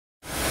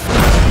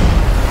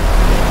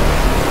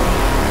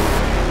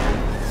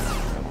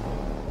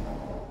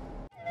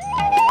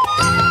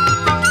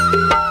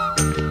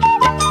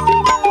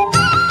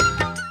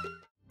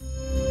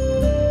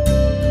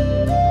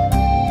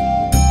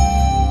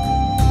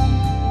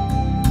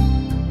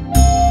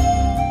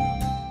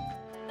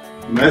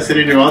मैं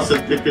श्रीनिवास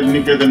सत्य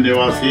निकेतन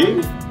निवासी,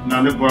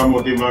 नानकपुरा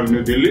मोती मार्ग,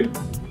 न्यू दिल्ली।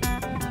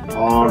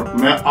 और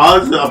मैं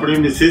आज अपनी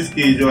मिसेज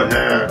की जो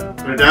है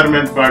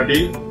रिटायरमेंट पार्टी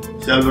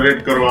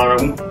सेलिब्रेट करवा रहा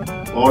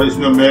हूँ, और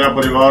इसमें मेरा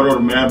परिवार और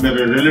मैं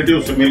मेरे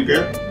रिलेटिव से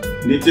मिलकर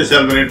नीचे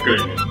सेलिब्रेट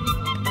करेंगे।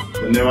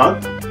 धन्यवाद।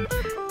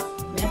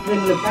 मैं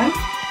प्रेमलता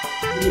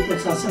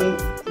प्रशासन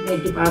में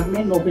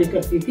डिपार्टमेंट नौकरी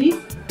करती थी,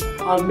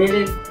 और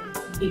मेरे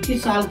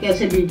 21 साल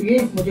कैसे बीत गए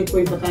मुझे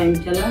कोई पता नहीं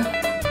चला,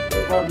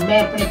 और मैं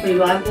अपने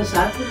परिवार के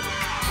साथ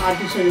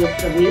पार्टी सहयोग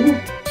कर रही हूँ।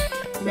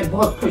 मैं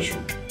बहुत खुश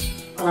हूँ,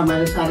 और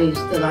हमारे सारे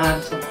रिश्तेदार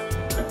सब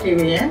इकट्ठे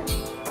हुए हैं।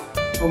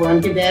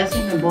 भगवान की दया से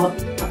मैं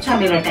बहुत अच्छा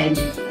मेरा टाइम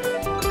बीत रहा है,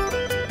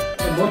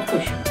 मैं बहुत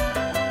खुश हूँ।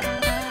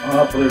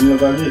 आप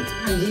प्रेमलता जी,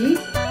 हाँ जी,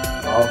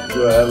 आप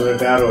जो है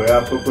रिटायर हो गए,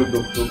 आपको कोई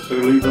दुख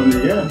तकलीफ तो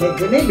नहीं है?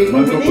 बिल्कुल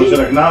मन को खुश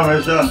रखना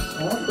हमेशा,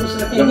 खुश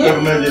जब रखेंगे। तक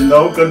मैं जिंदा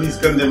हूँ। कल इस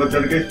कंधे पर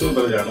चढ़ के इसको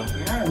उतर जाना।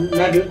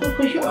 मैं बिल्कुल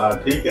खुश हूँ। हाँ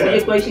ठीक है, मुझे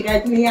कोई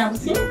शिकायत नहीं है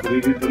आपसे। नौकरी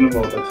भी तुमने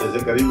बहुत अच्छे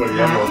से करी,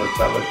 बढ़िया, बहुत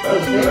अच्छा लगता है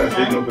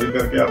ऐसी नौकरी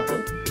करके आपको।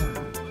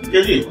 ठीक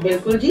है जी,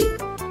 बिल्कुल जी,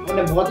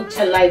 मैंने बहुत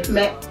अच्छा लाइफ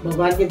में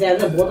भगवान की दया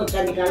से बहुत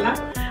अच्छा निकाला।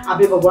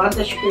 अभी भगवान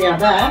का शुक्रिया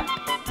अदा है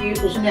कि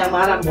उसने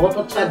हमारा बहुत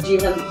अच्छा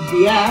जीवन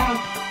दिया है,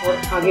 और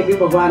आगे भी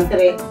भगवान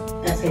करे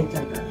ऐसे ही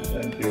चलता है।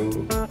 Thank you.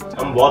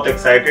 हम बहुत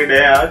एक्साइटेड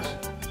है। आज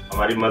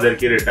हमारी मदर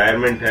की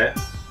रिटायरमेंट है।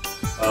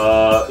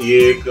 ये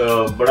एक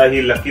बड़ा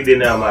ही लकी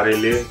दिन है हमारे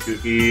लिए,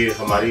 क्योंकि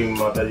हमारी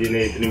माता जी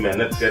ने इतनी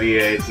मेहनत करी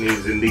है इतनी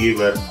जिंदगी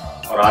भर,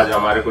 और आज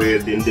हमारे को ये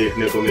दिन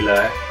देखने को मिला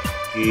है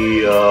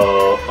कि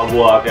अब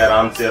वो आके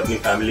आराम से अपनी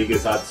फैमिली के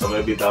साथ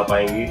समय बिता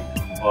पाएंगी,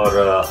 और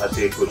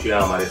हंसी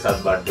खुशियाँ हमारे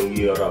साथ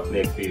बांटेंगी, और अपने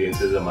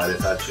एक्सपीरियंसेस हमारे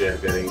साथ शेयर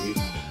करेंगी।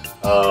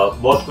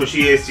 बहुत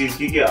खुशी है इस चीज़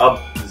की कि अब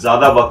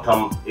ज़्यादा वक्त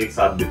हम एक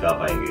साथ बिता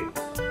पाएंगे।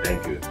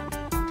 Thank you.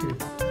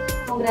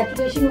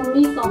 Congratulation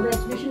mummy,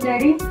 congratulation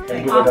daddy,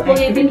 आपको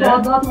ये दिन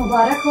बहुत बहुत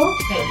मुबारक हो।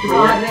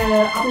 और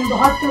आपने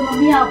बहुत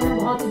मम्मी आपने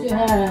बहुत जो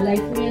है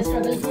लाइफ में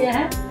स्ट्रगल किया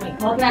है,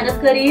 बहुत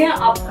मेहनत करी है।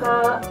 आपका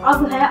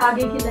अब है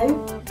आगे की लाइफ,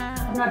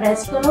 अपना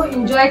रेस्ट करो,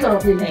 एंजॉय करो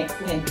अपनी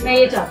लाइफ। मैं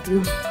ये चाहती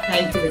हूँ।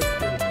 Thank you.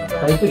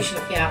 खुश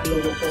रखे आप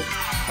लोगों को,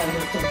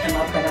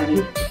 करानी,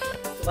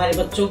 तुम्हारे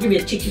बच्चों की भी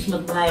अच्छी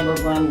किस्मत बनाए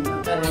भगवान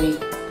करानी,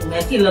 तुम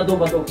ऐसी लदो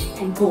बदो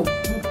उनको,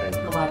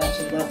 हमारा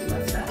आशीर्वाद।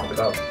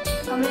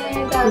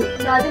 हमें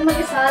दादी माँ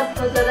के साथ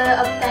बहुत ज़्यादा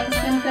अब टाइम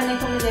स्पेंड करने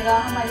को मिलेगा।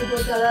 हमारी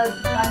बहुत ज़्यादा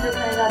ध्यान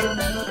रखा है दादी माँ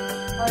ने,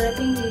 और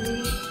रखेंगे भी।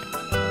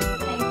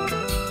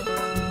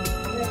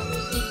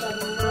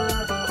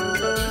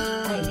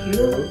 Thank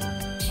you.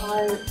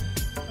 और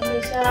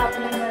हमेशा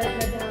आपने हमारा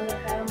ध्यान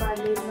रखा है, हमारे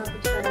लिए इतना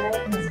कुछ करा है,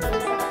 इसका भी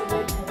सबके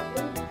लिए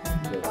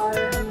थैंक यू। और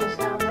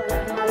हमेशा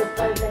हमारे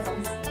ऊपर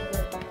ब्लेसिंग्स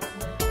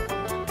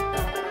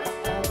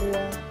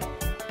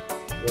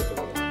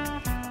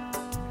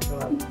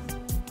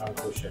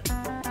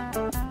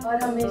और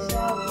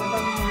हमेशा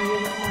मतलब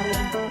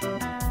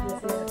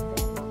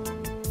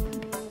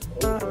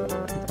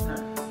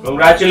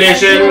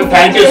Congratulations,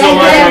 thank you so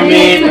much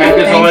mummy, thank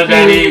you so much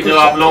daddy, जो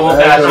आप लोगों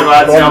के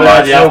आशीर्वाद से हम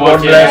आज यहाँ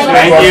पहुँचे।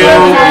 Thank you.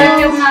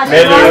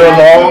 May you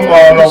long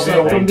all of you.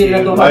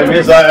 I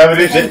wish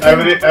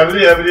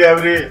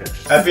every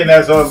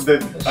happiness of the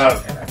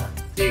earth.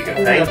 ठीक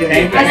है, thank you.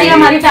 ऐसे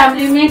हमारी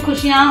फैमिली में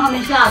खुशियाँ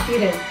हमेशा आती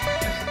रहे।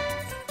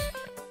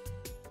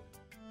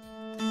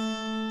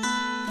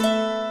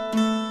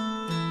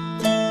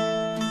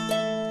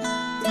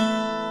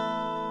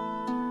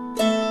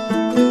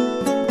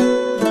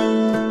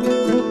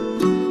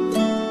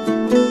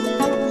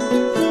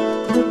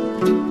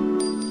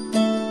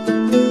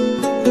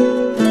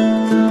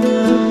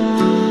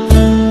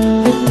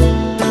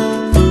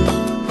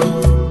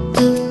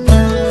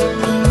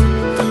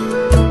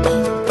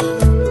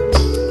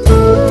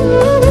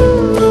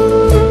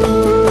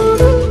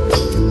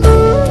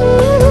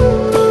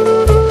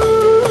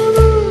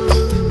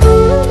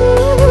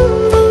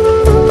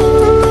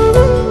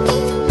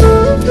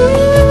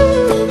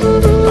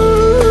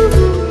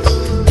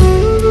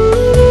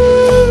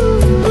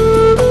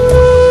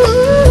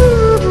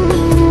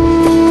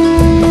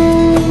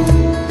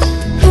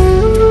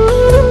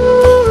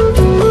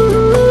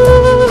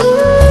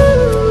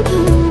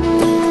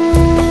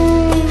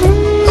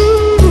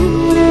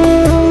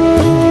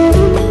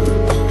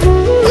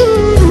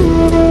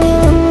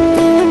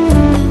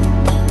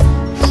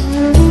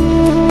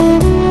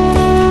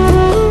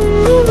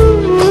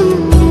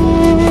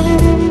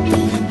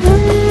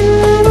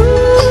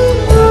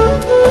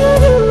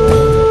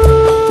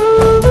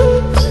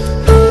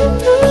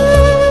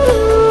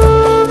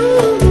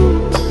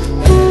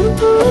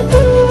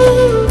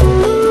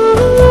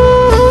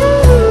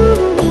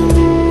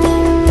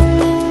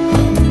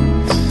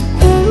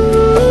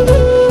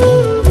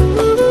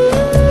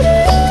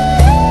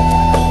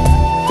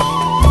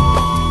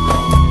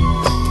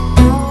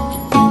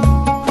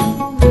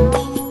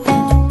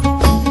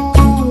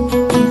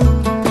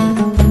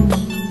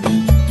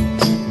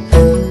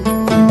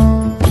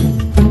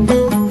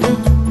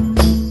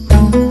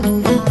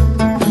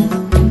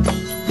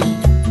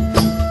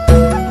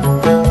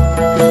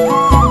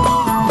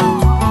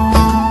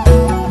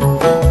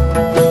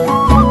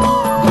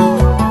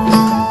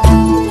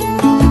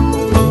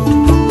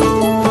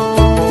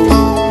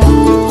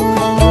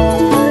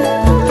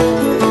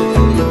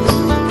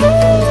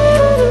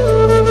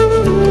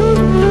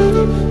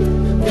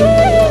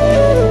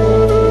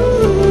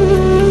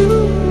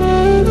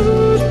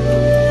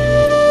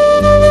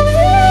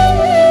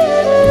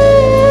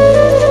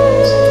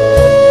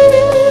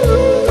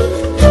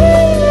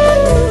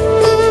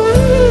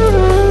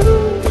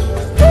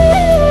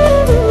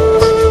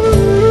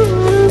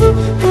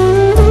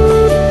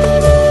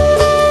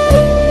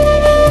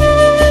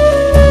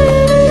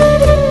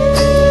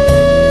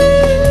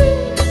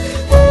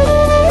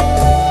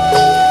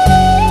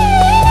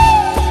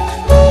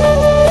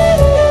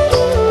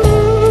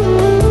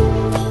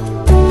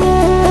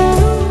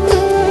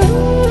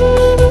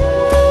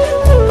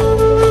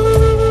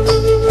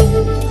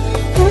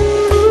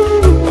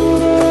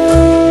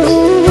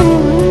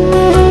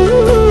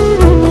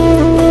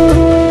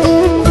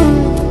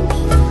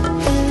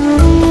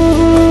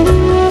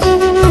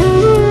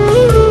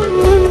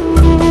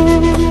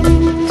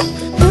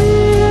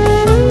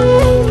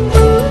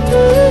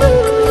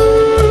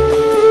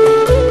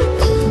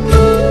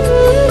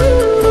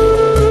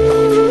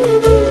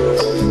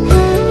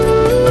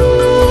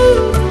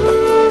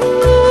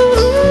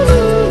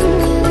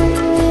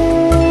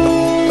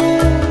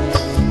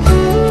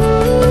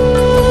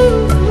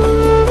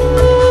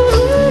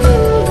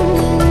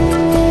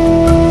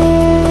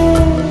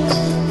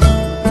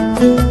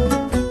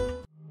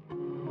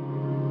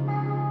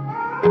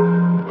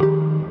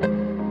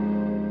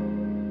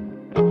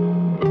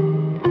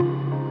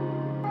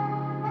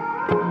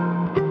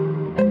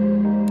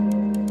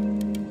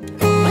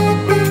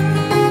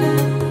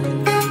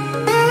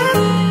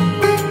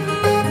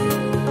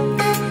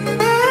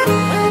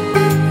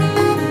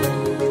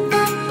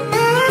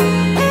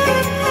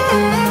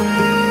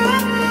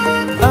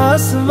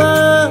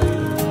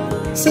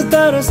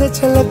 से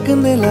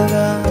छलकने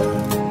लगा,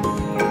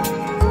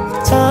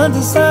 चांद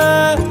सा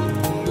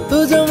तू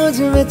जो मुझ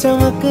में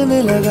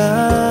चमकने लगा।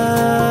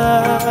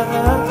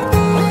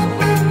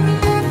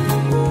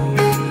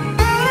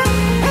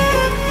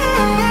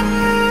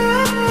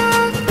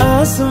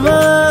 आसमां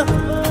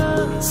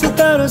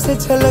सितारों से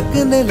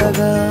छलकने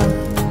लगा,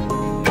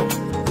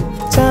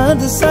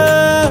 चांद सा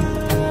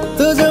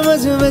तू जो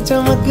मुझ में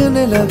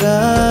चमकने लगा।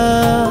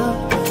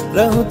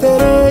 रहूं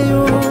तेरे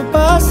यूं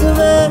पास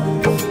में,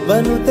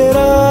 बनूं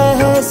तेरा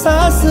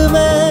एहसास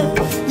में,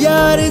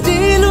 यार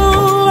जी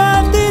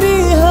लूं तेरी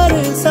हर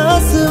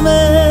सांस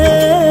में।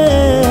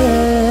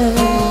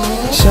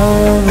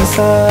 शाम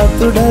सा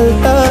तू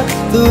ढलता,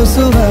 तू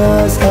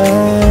सुबह सा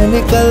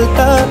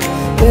निकलता,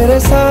 तेरे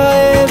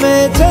साए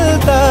में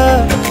चलता,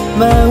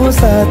 मैं हूँ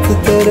साथ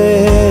तेरे,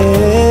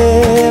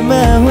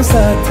 मैं हूँ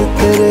साथ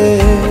तेरे।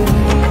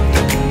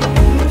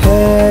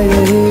 है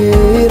यही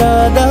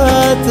इरादा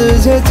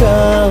तुझे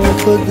चाहूं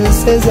खुद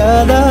से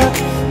ज्यादा,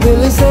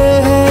 दिल से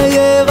है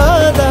ये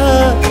वादा,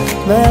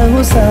 मैं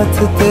हूँ साथ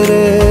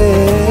तेरे,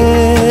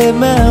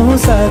 मैं हूँ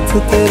साथ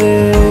तेरे,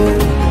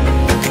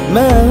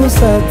 मैं हूँ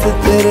साथ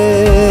तेरे,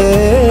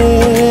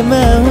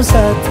 मैं हूँ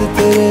साथ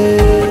तेरे।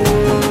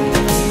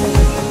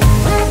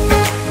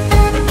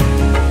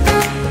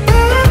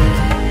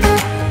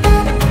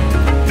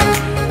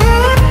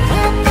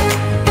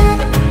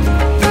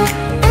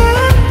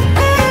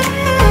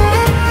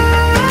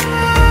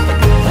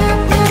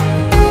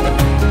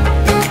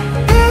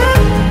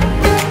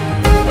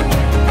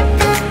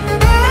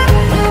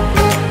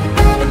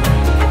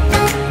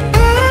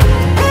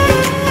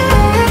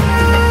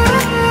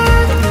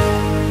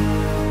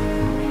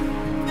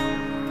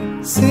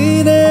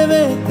 सीने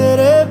में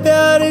तेरे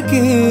प्यार की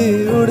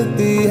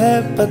उड़ती है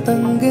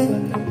पतंगे,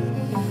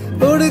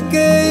 उड़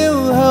के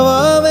यूं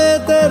हवा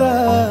में तेरा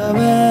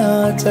मैं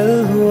आंचल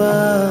हुआ।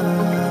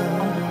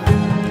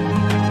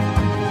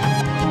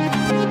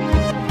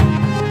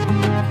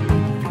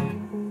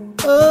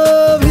 ओ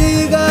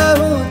भीगा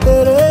हूँ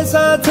तेरे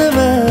साथ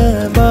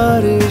मैं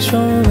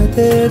बारिशों में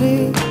तेरी,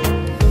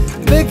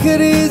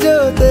 बिखरी जो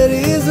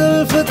तेरी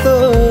जुल्फ तो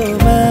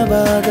मैं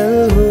बादल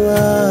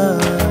हुआ।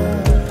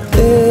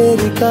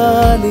 तेरी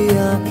काली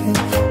आंखें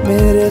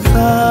मेरे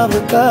ख्वाब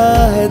का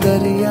है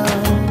दरिया,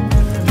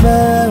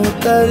 मैं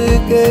उतर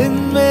के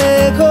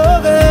इनमें खो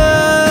गया।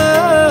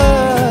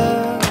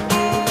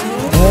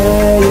 है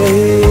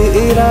यही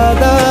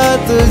इरादा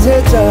तुझे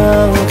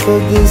चाहूं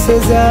खुद से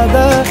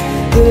ज्यादा,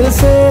 दिल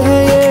से है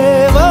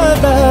ये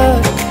वादा,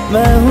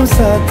 मैं हूँ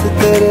साथ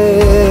तेरे,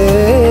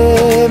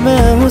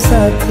 मैं हूँ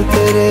साथ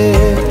तेरे,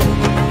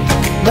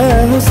 मैं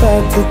हूँ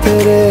साथ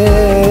तेरे,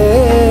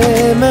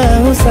 मैं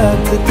हूँ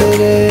साथ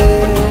तेरे।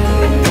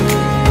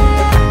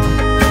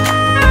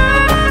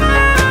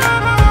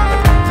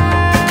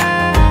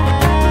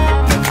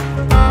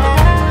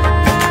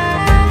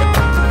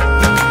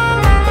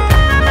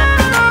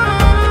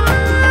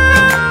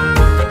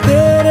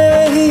 तेरे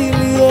ही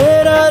लिए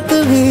रात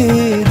भी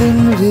दिन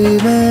भी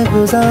मैं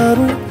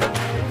गुजारूं,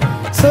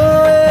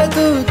 सोए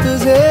तू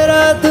तुझे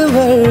रात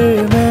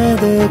भर मैं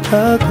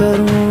देखा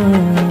करूं।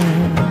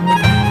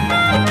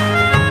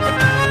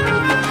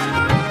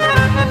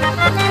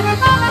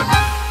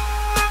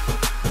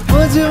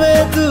 मुझ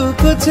में तू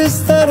कुछ इस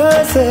तरह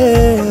से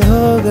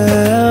हो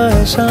गया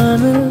है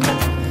शामिल,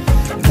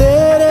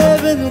 तेरे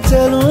बिन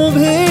चलूं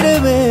भीड़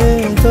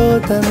में तो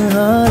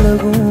तन्हा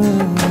लगूं।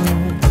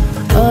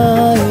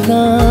 आए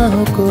ना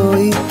हो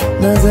कोई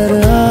नजर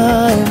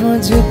आए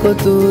मुझको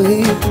तू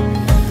ही,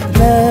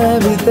 मैं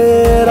भी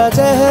तेरा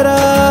चेहरा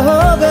हो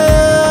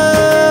गया।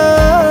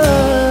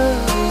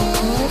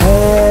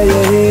 है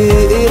यही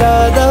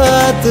इरादा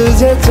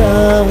तुझे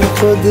चाहूं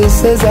खुद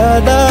से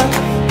ज्यादा,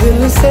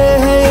 दिल से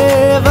है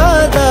ये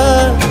वादा,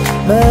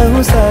 मैं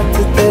हूँ साथ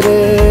तेरे,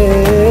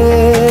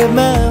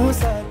 मैं हूँ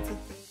साथ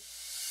तेरे।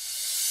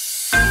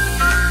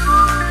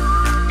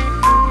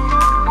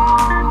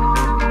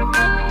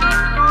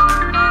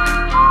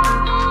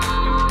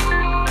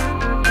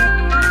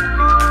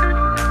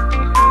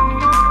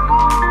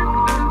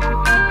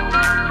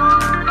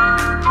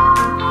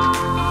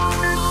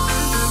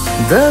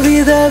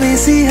 दबी दबी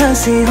सी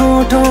हंसी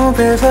होठों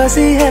पे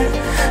फंसी है,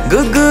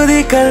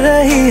 गुदगुदी कर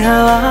रही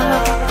हवा,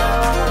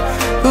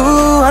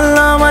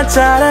 अल्लाह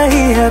मचा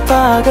रही है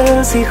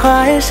पागल सी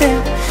ख्वाहिशें,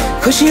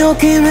 खुशियों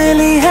की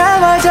मिली है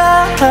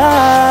वजह।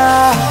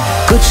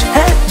 कुछ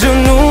है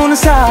जुनून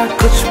सा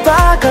कुछ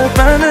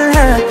पागलपन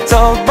है,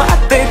 सौ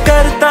बातें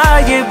करता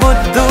ये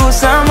बुद्धू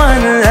सा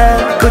मन है।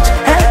 कुछ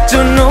है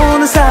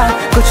जुनून सा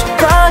कुछ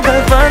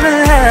पागलपन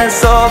है,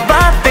 सौ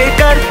बातें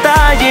करता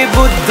ये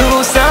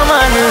बुद्धू सा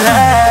मन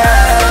है।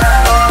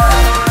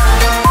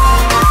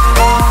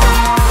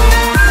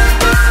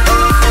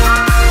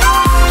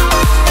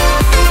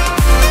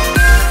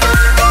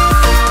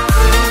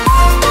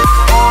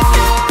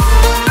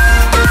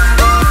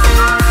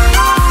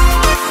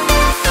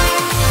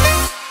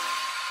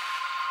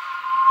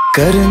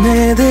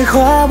 करने दे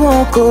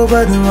ख्वाबों को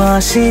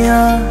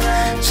बदमाशियां,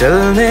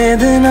 चलने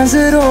दे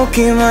नजरों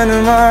की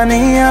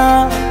मनमानियां,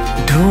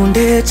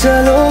 ढूंढे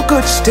चलो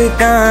कुछ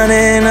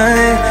ठिकाने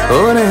नए,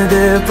 होने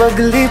दे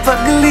पगली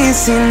पगली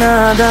सी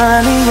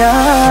नादानियाँ।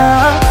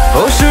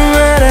 होश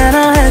में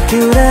रहना है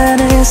क्यों,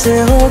 रहने से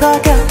होगा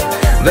क्या,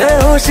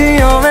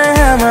 बेहोशियों में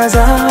है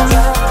मजा।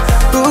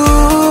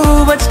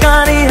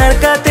 बचकानी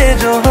हरकतें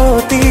जो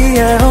होती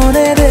है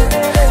होने दे,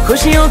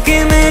 खुशियों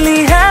की मिली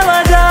है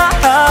वजह।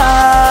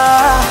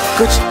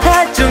 कुछ है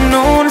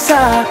जुनून सा,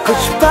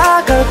 कुछ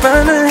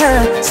पागलपन है,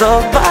 100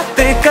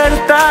 बातें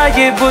करता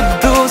ये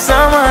बुद्धू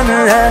समन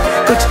है।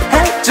 कुछ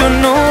है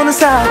जुनून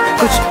सा,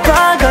 कुछ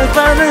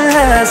पागलपन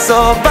है,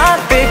 100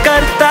 बातें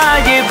करता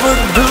ये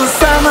बुद्धू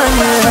समन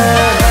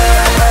है।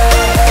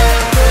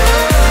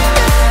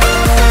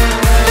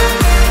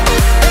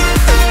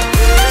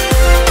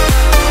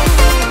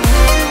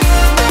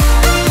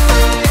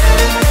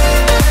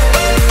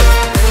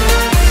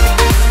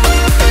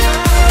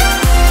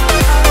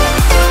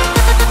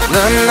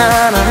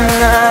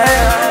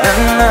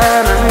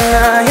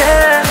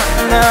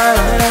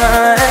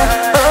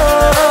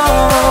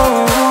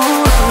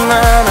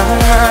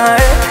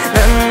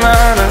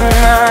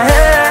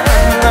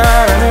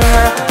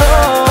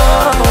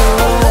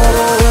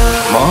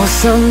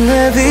 मौसम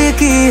ने भी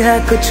की है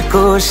कुछ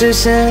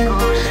कोशिशें,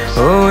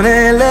 होने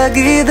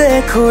लगी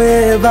देखो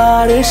ये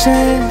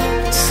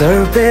बारिशें।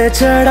 सर पे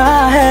चढ़ा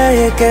है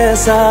एक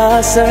ऐसा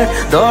असर,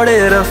 दौड़े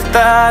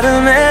रफ्तार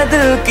में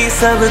दिल की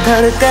सब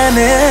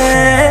धड़कने।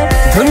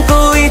 धुन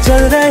कोई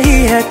चल रही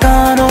है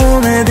कानों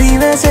में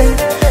धीमे से,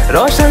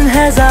 रोशन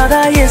है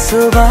ज्यादा ये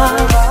सुबह।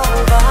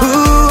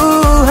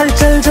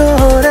 हलचल जो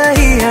हो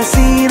रही है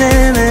सीने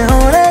में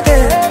होने दे,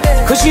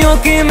 खुशियों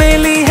की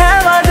मिली है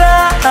वजह।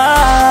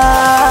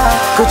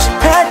 कुछ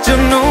है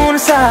जुनून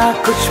सा,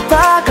 कुछ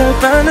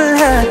पागलपन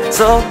है,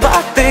 100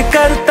 बातें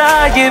करता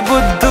ये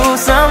बुद्धू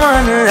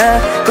समन है।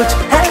 कुछ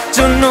है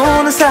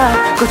जुनून सा,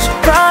 कुछ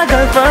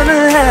पागलपन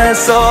है,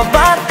 100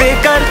 बातें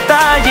करता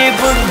ये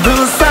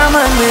बुद्धू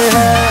समन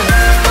है।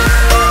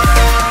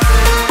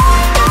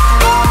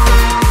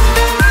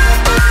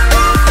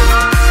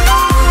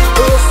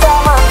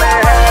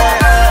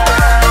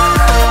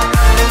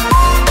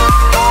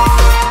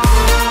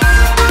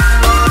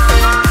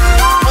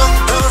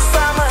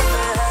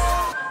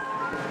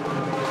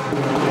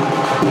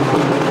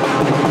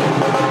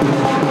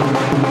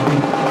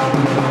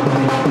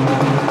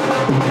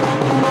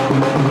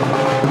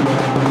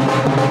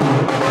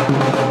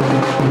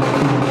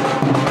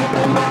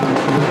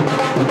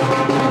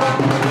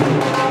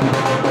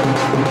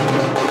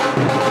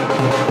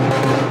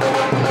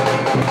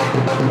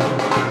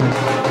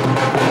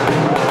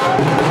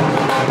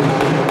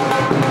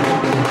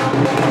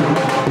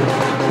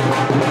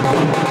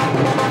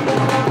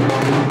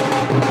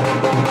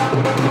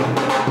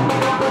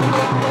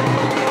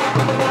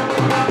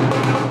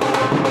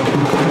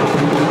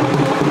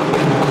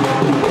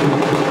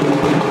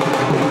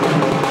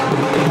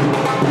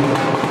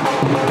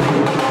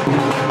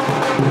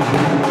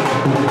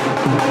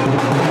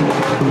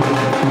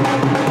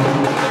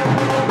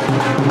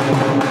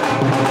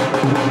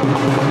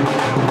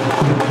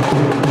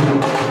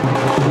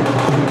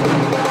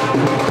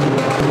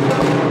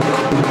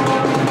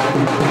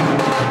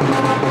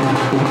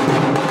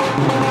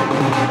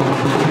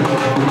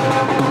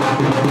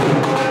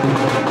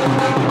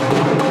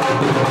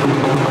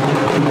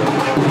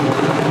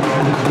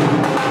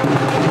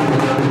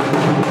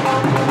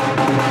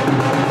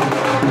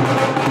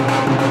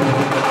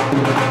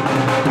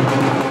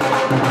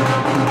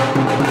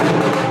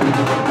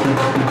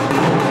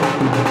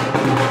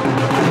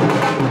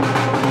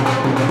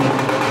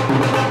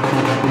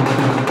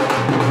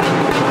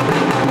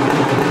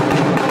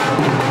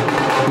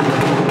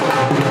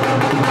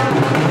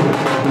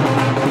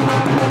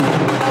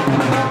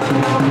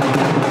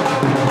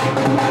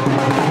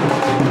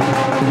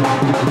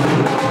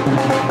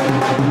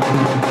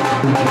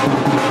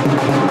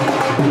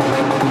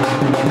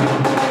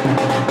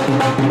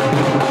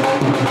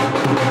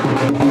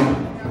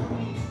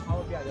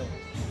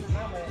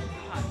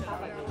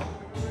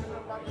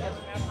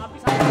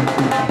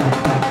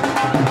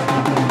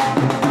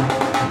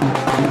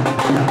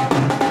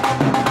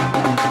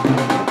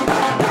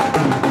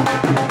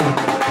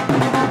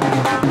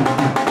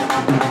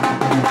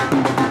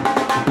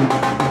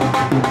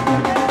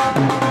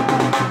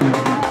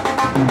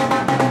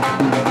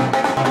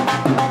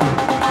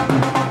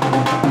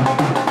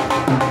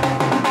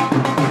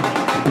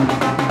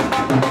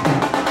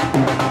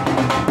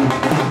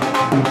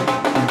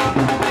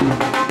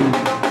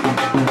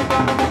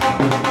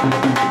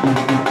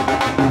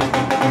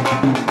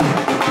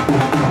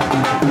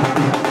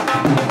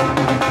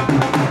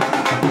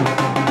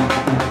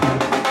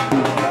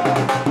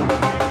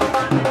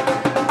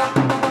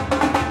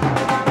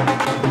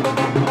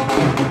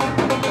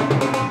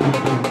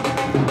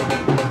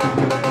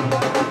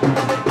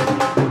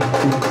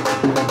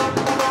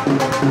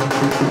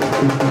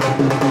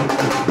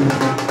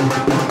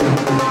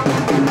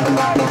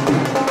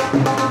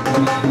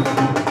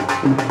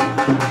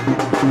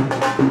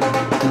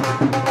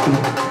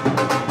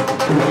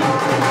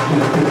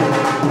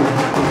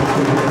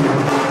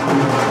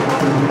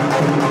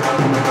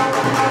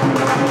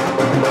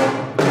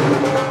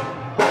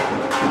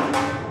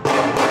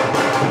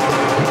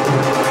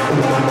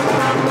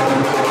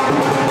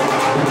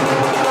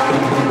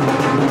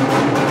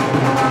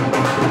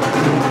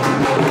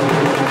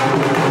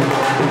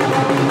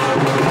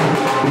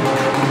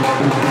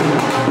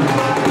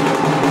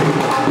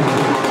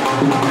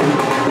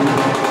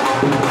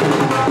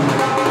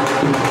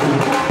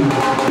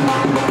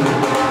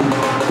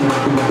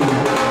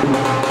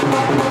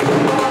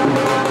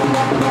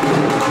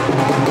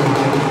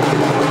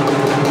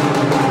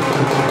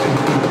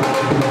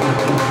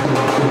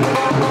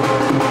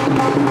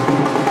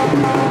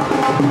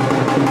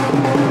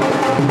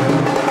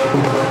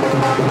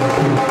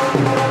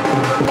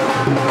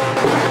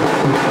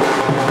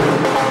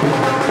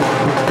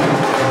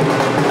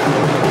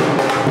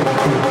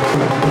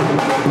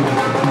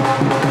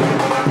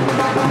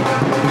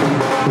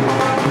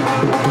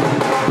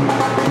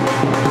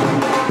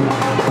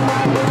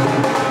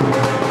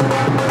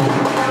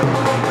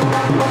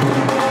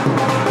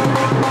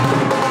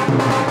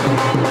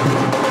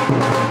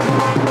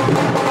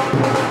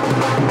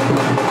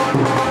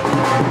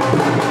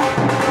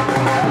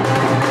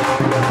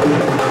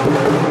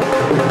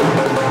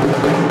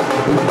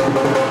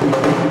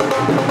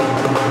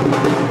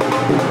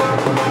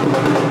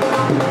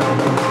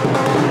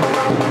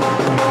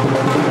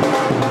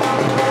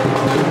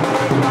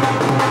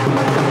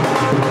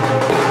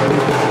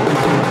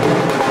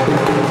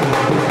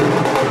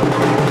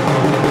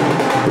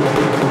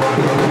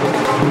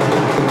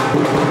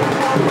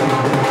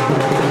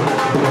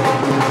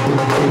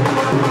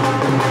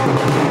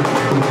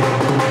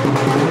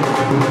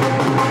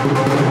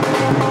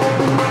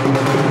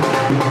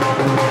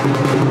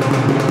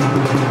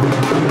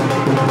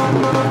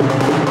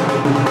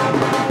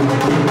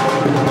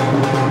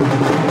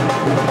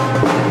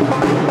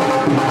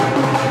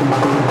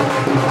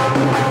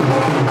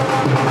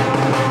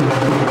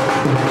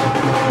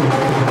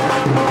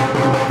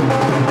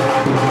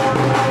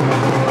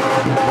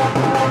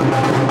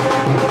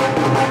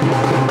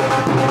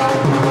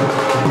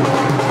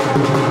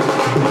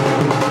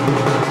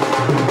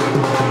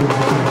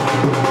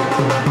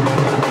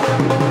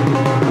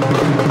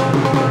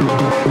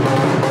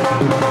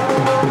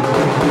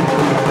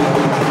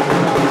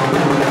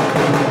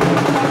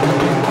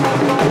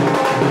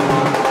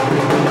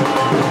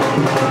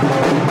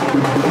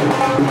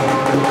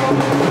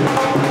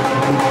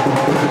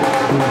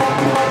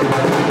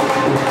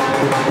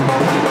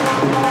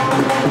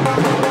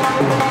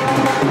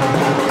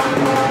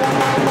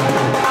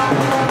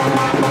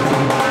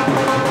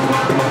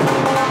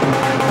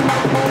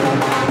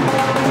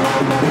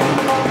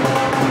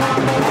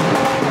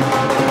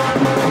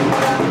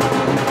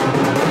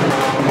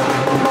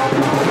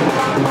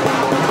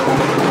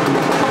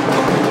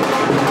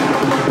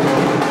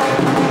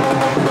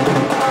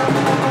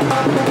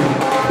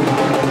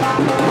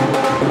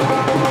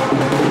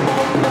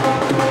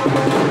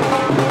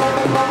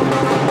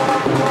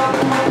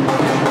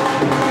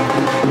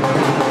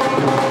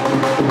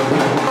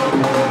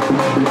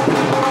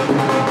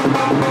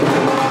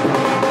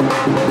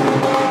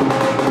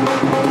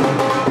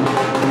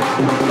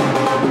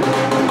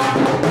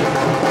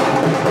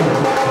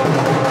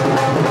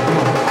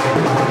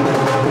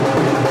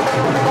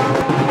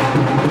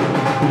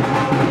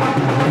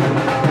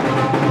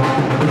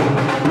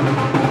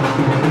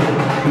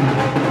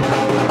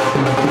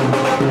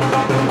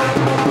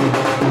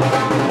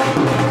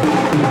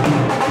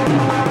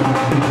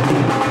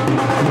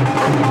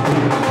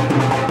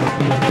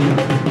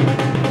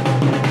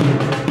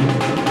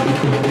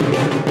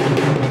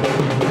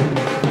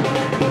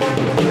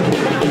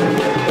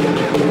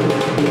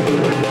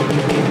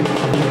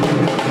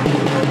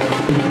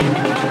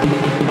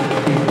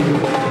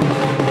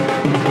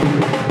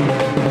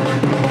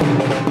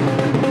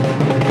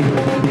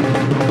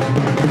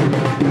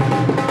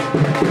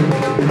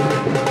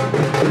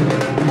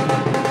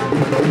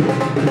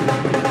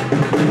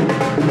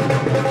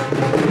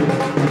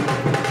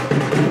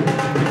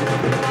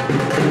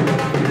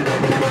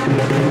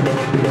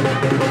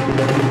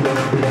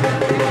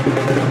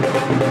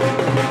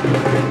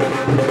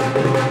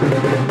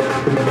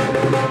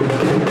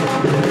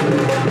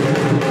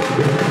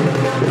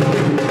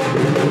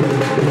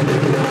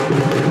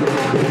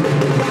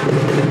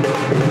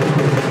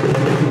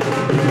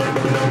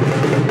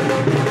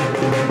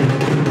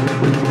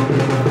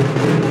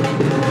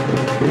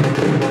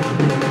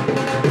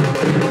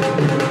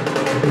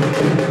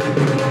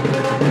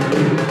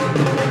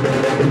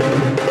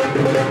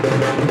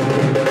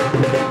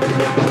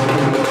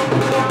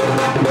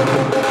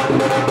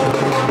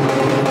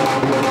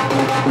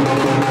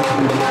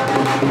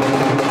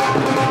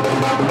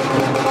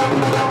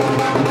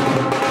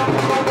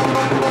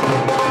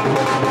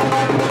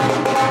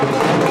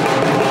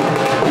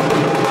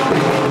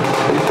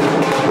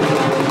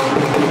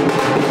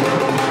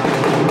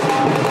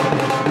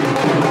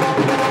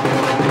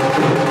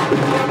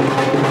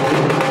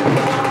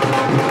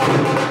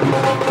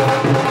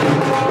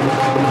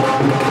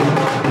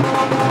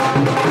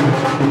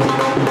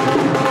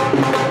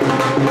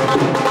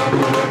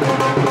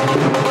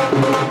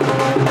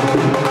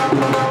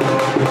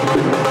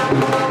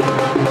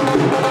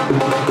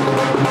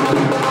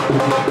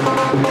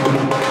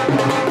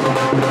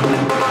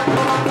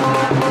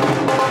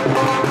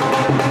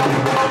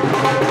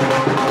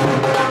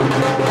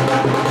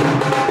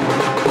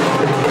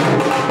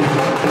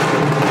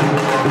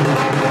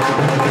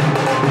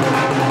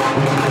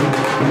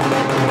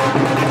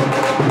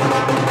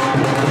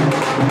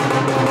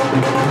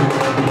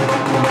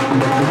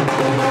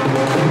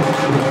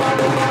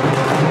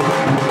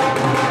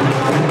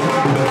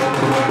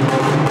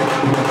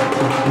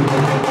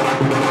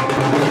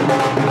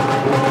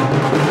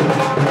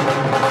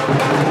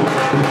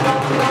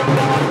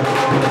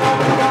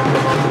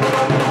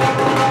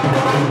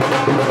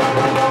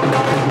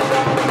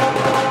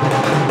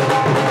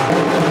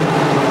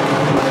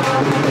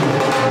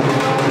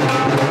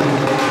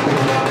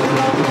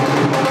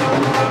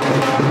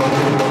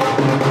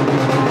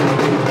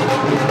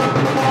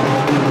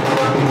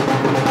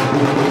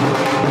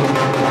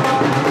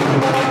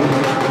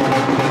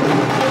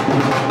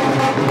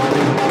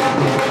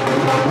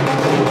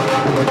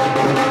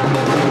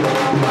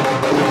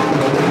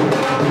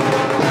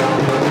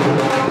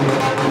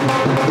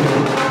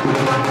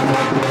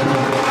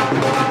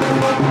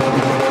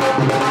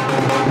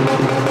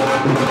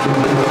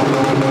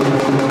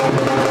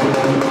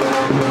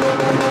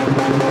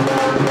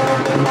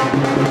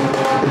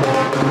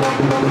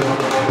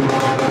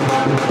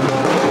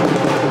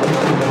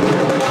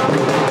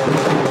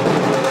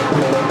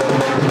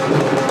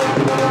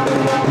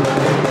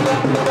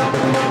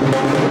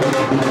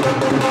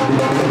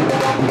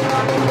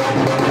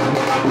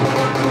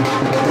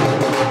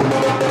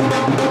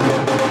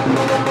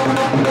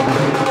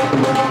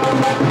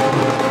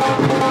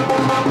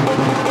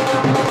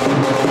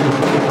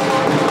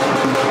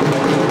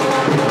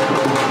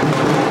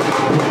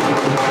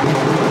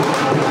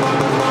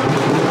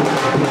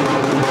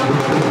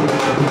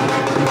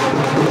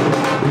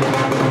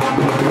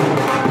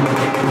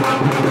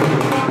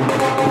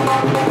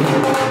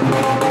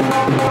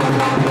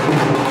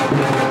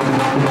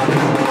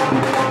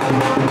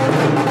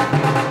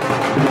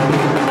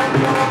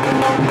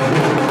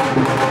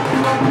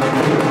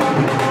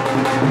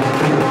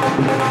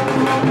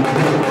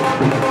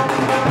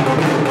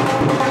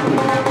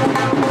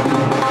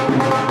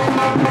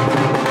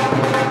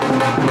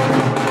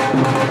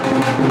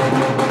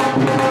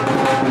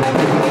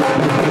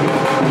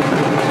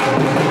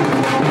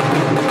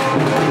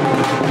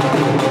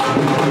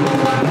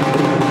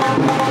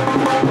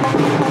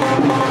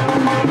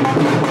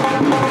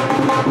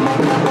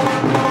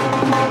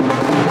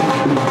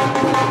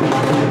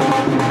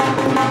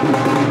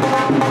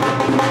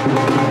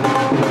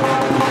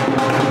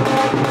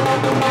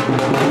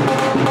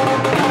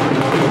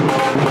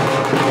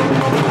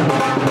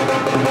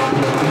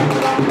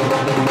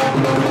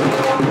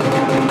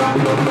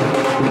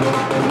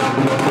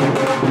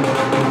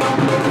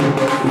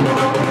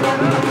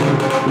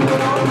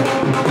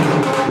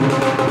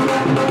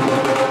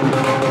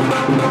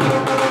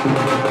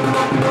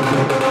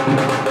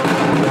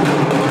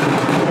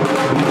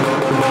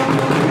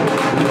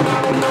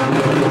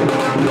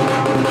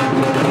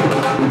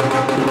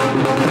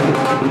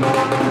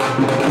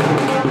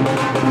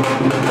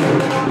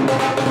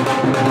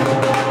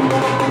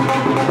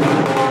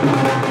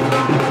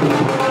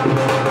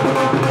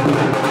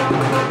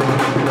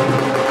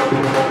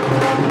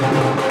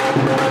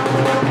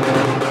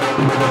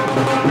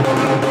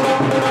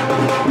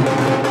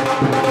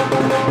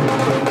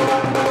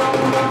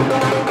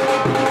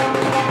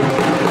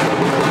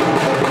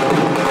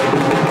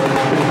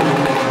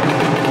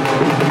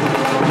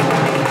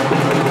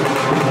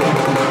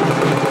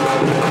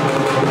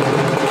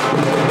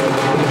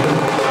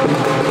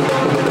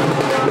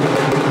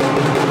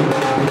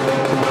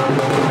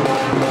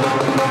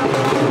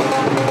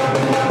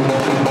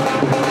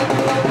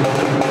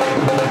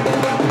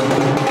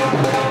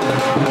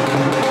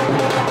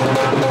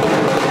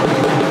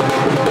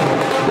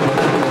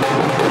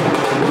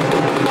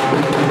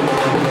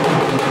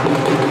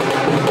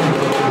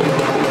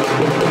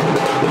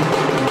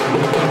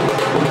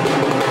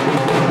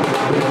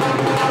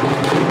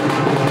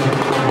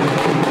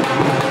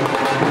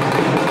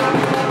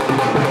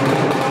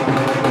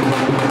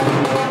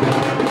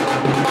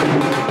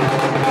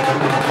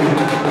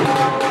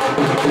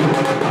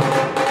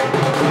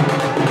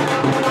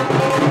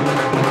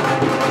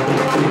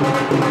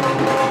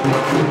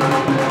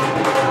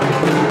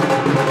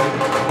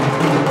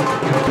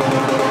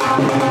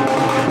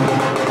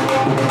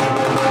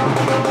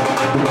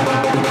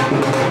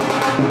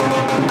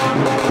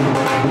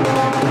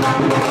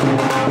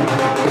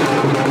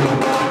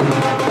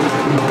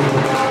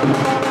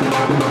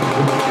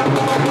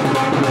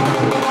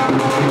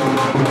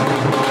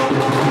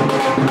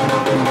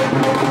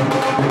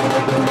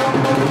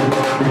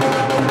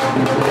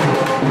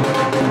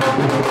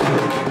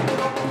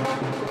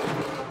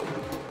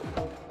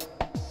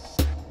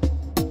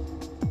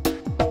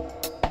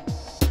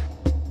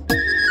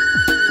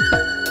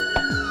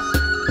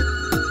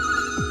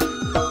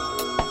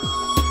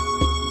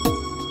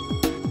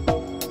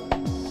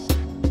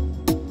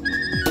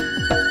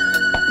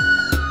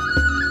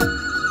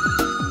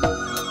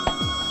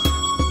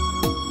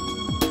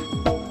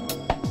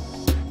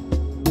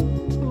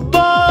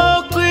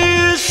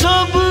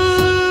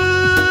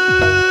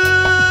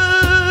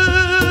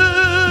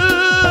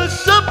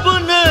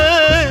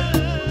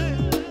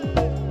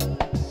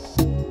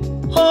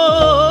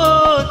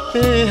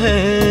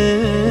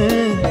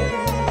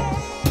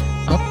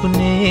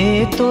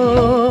 अपने तो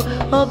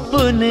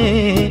अपने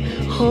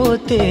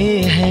होते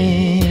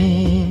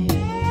हैं,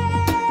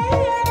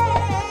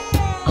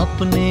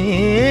 अपने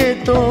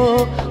तो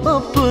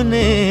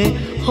अपने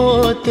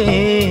होते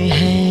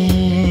हैं।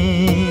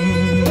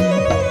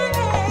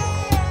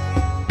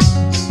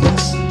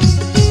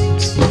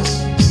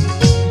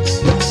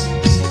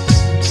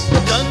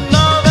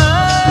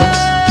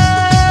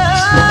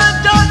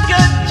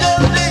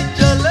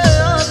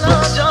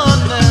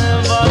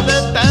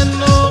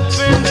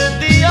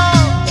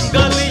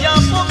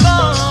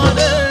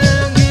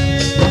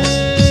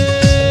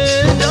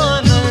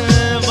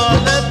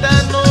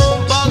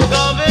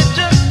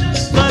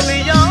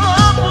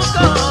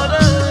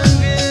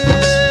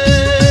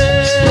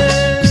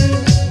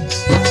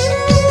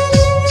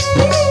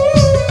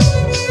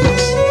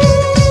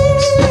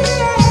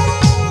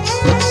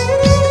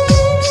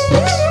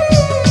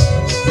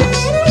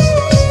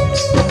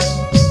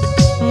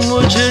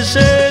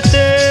 मुझसे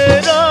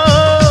तेरा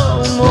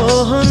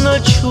मोह न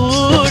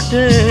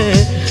छूटे,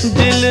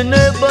 दिल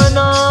ने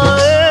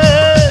बनाए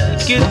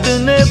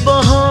कितने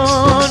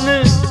बहाने,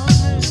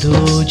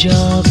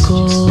 दूजा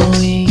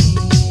कोई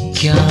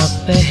क्या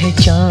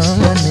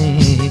पहचाने,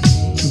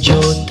 जो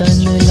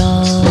तन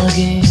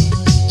लागे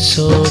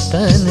सो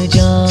तन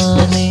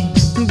जाने।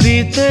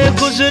 बीते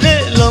गुजरे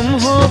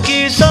लम्हों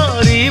की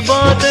सारी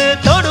बातें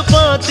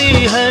तड़पाती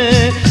है,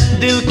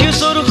 दिल की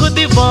सुर्ख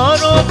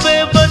दीवारों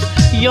पे बस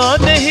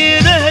याद ही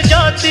रह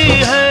जाती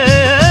है।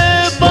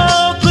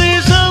 बाकी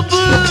सब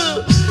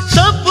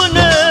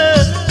सपने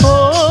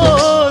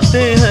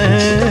होते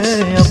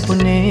हैं,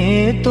 अपने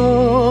तो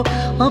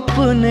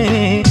अपने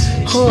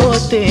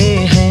होते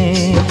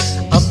हैं,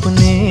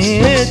 अपने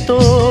तो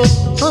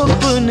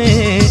अपने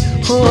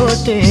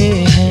होते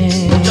हैं।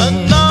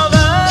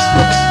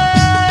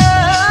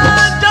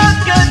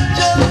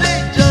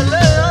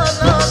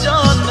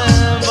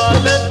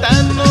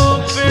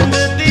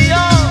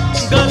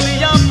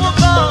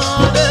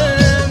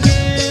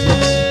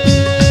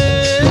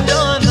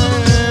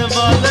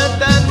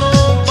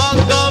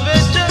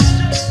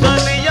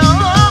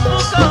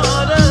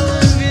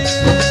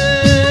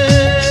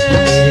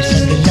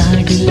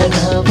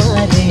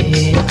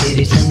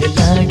 तेरे संग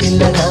लाड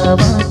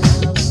लगावा,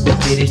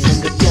 तेरे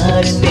संग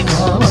प्यार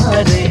निभावा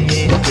रे,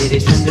 तेरे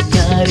संग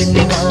प्यार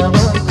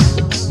निभावा,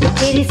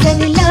 तेरे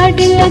संग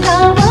लाड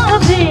लगावा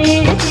वे,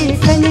 तेरे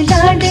संग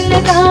लाड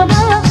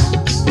लगावा,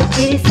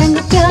 तेरे संग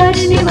प्यार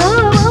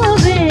निभावा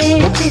वे,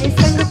 तेरे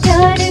संग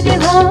प्यार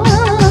निभावा।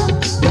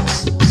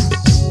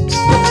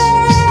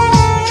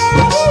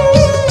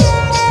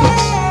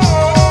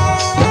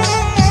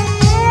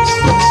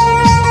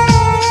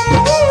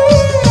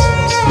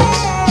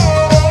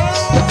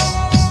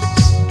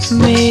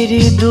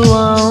 मेरी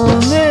दुआओं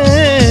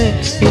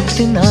में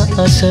इतना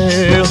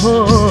असर हो,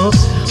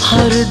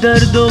 हर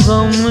दर्द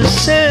गम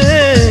से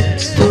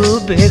तू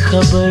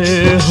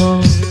बेखबर हो।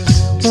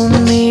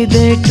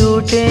 उम्मीदें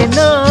टूटे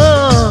ना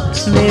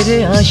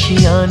मेरे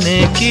आशियाने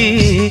की,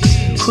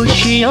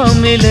 खुशियाँ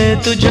मिले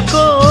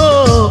तुझको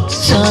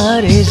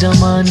सारे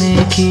जमाने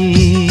की।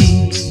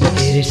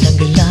 तेरे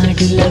संग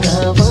लाड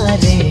लगावा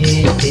रे,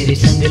 तेरे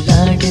संग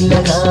लाड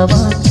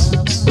लगावा,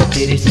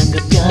 तेरे संग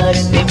प्यार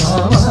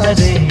निभावा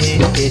रे,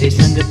 तेरे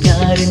संग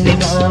प्यार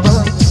निभावा।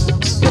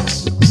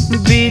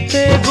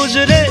 बीते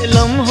गुजरे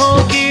लम्हों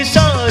की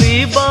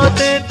सारी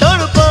बातें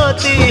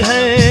तड़पाती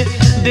है,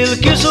 दिल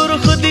की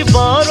सुर्ख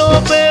दीवारों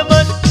पे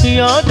बस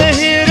याद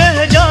ही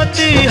रह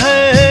जाती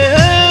है।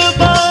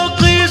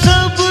 बाकी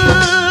सब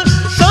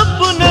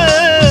सपने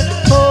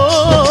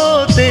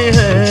होते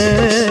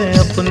हैं,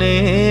 अपने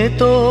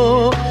तो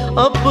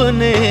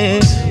अपने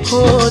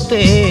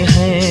होते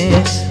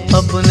हैं,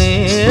 अपने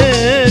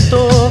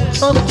तो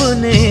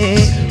अपने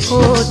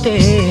होते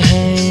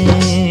हैं।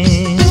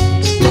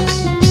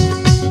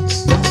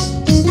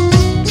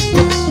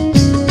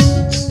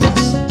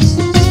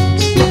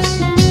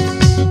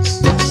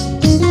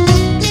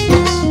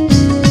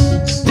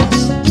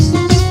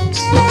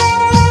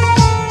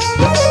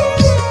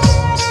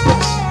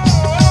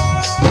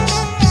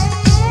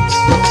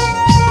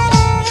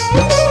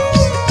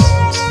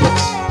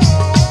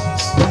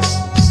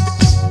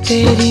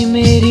 तेरी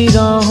मेरी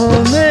राहों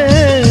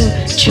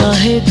में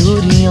चाहे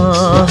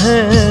दूरियां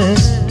हैं,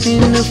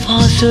 इन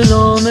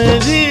फासलों में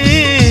भी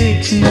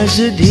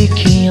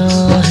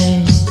नजदीकियां हैं।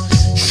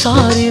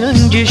 सारी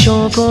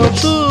रंजिशों को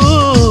तू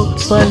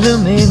पल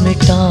में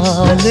मिटा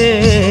ले,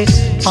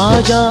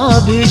 आजा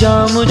भी जा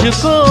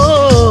मुझको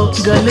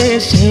गले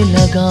से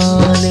लगा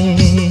ले।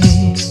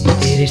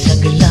 तेरे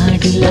संग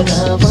लाड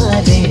लगावा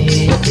रे,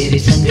 तेरे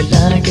संग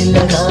लाड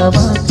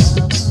लगावा,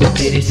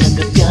 तेरे संग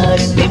प्यार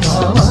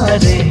निभावा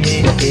रे,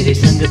 तेरे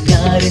संग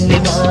प्यार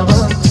निभावा।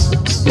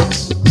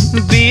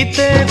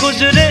 बीते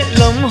गुजरे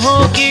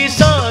लम्हों की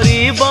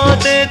सारी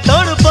बातें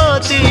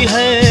तड़पाती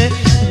है,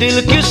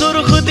 दिल की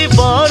सुर्ख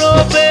दीवारों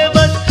पे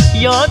बस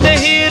याद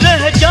ही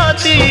रह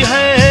जाती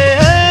है।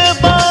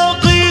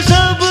 बाकी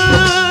सब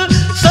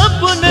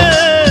सपने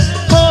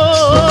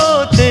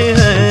होते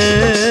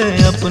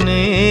हैं,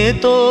 अपने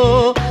तो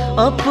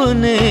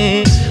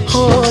अपने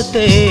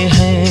होते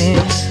हैं,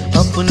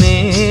 अपने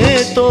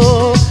तो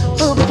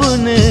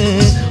अपने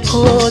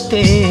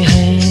होते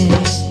हैं,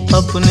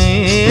 अपने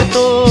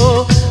तो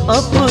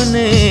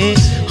अपने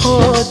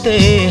होते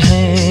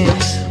हैं,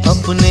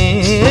 अपने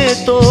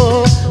तो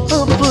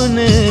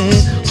अपने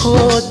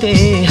होते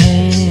हैं।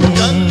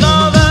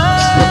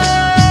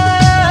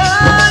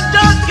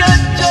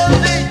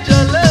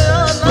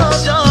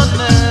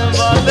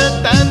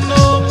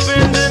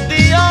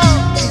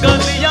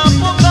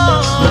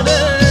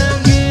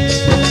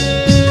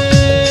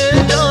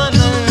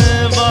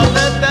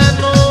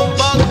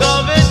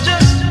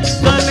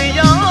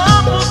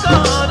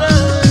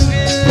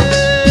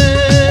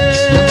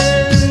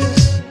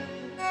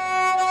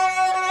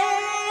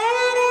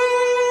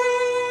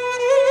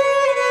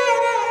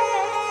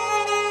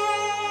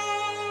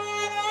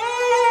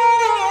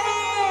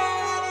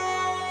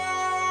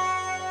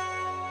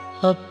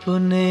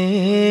 अपने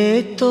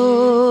तो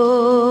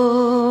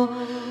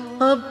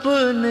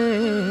अपने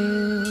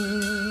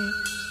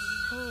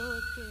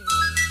होते।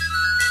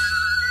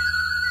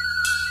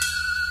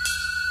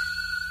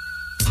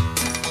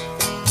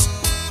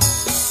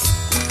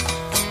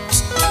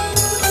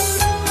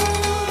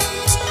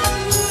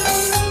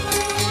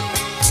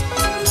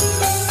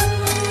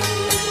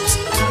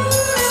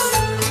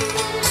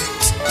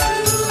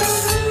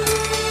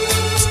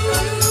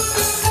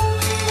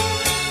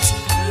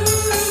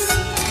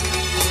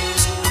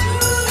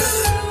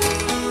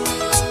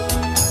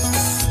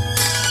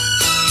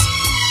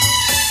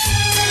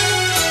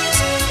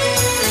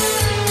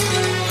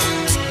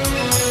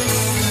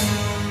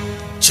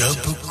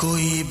 जब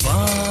कोई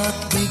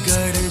बात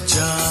बिगड़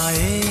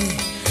जाए,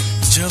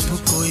 जब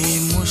कोई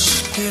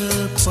मुश्किल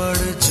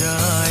पड़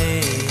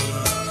जाए,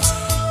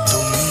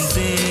 तुम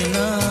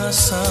देना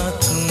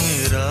साथ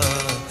मेरा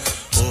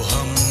ओ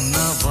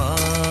हमनवा।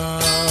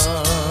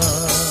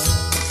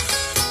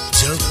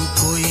 जब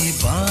कोई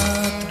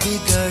बात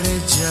बिगड़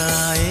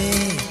जाए,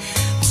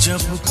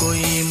 जब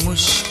कोई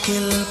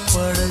मुश्किल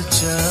पड़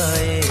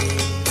जाए,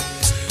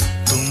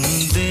 तुम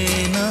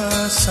देना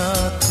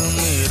साथ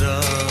मेरा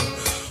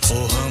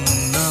ओ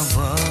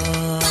हमनवा।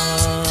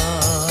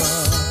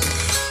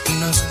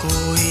 न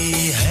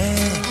कोई है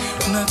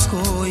न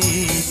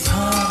कोई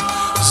था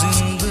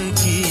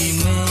जिंदगी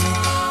में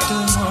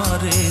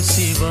तुम्हारे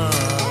सिवा,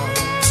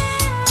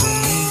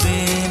 तुम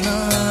देना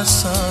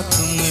साथ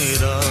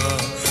मेरा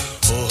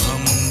ओ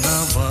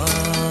हमनवा।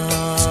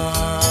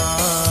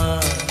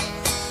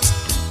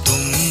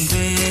 तुम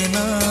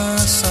देना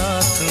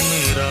साथ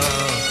मेरा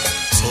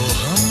ओ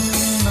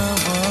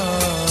हमनवा।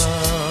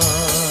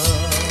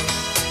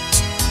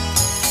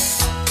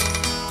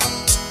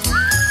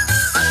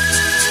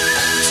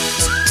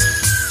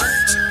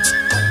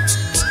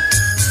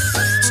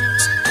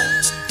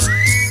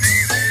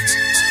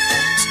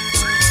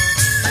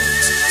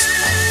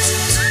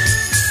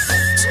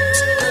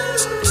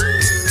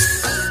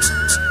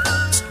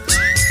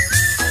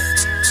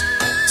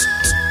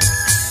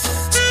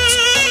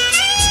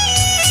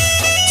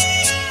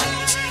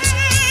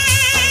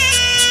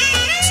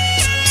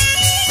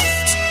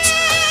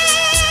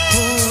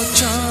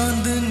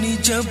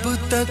 जब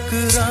तक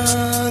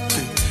रात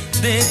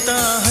देता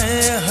है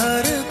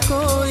हर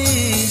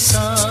कोई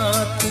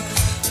साथ,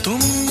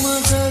 तुम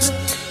मगर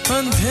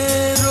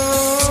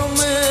अंधेरों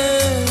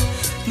में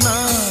ना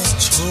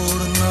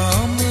छोड़ना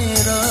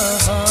मेरा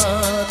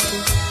हाथ।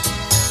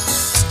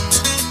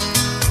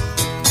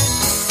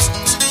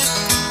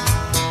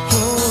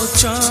 हो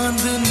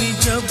चांदनी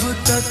जब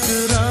तक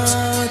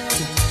रात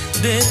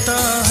देता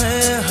है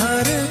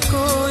हर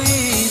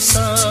कोई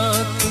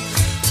साथ,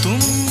 तुम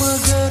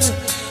मगर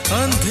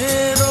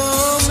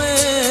अंधेरों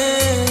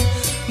में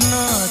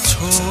ना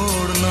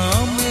छोड़ना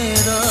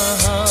मेरा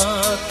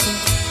हाथ।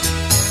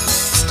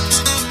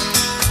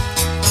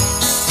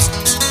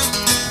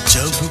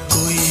 जब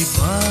कोई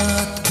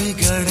बात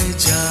बिगड़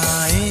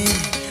जाए,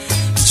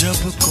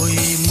 जब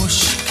कोई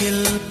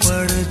मुश्किल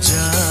पड़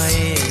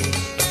जाए,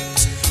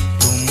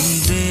 तुम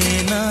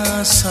देना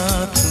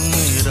साथ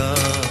मेरा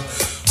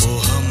ओ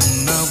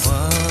हमनवा।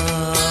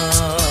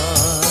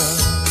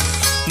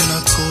 न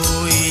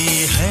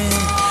कोई है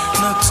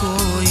न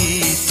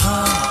कोई था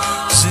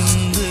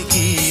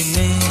जिंदगी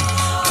में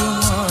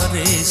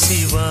तुम्हारे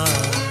सिवा,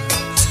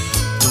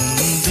 तुम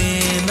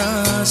देना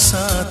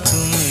साथ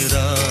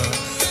मेरा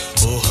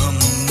ओ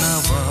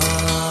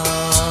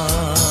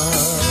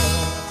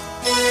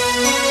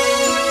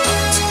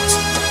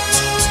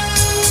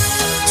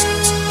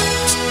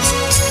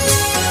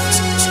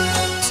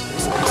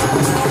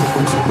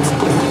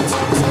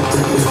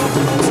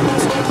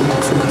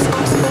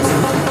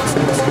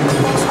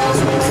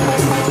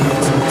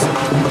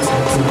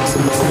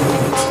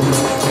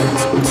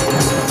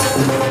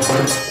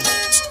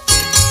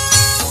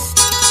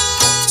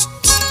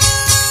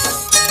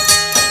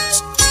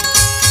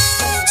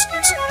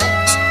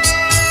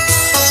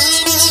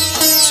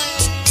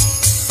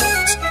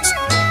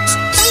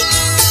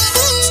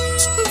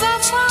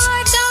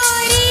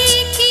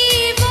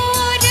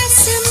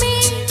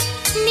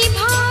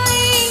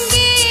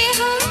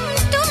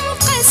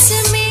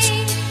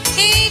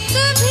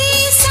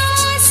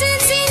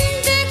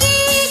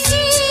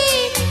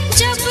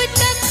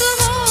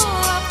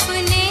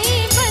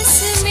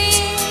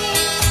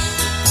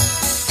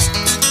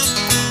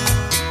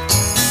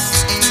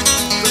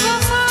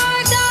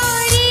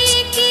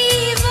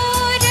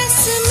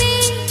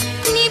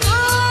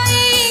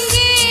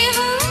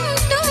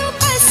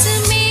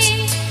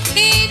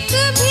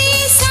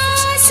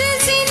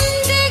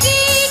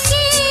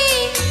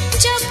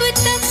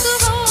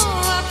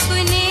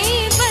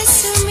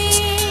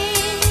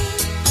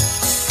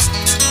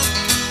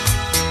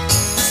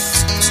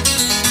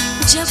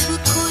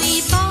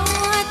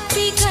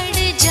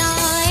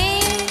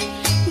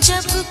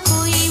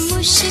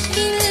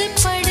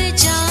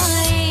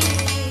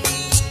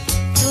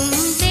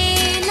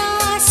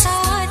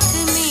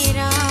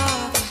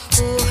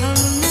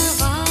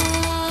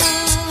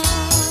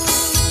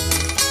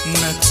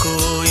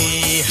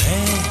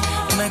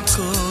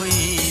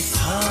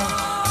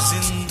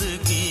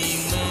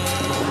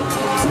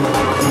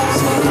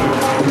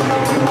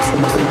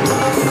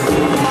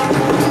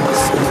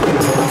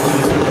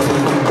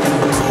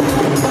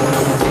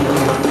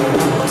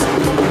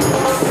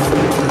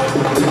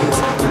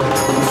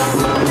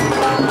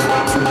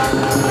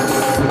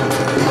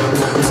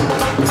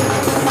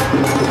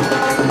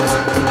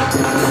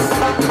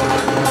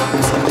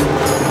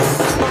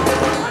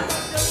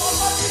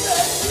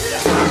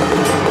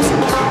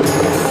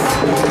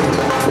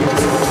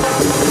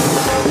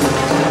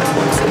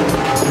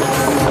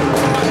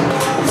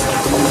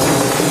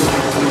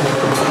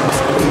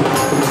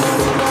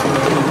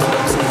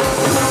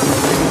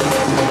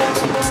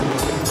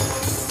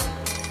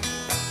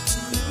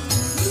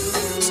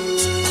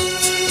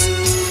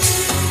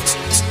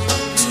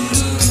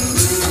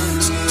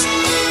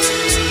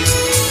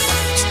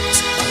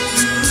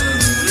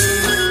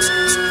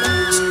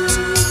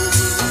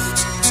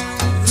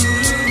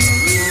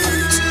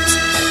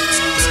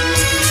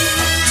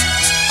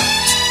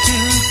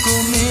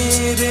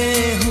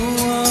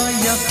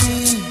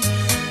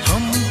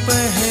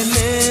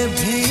पहले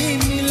भी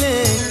मिले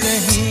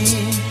कहीं,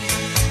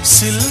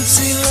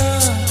 सिलसिला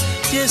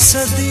ये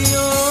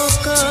सदियों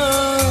का,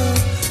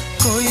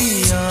 कोई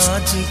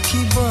आज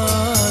की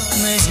बात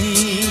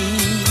नहीं।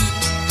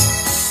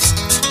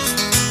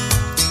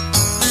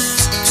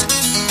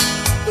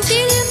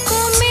 दिल को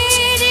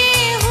मेरे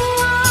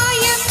हुआ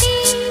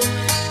यकीन,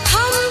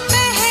 हम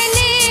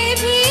पहले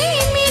भी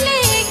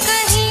मिले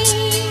कहीं,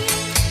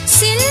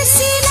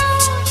 सिलसिला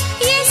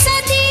ये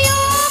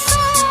सदियों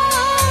का,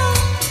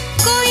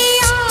 कोई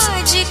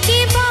आज की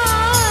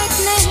बात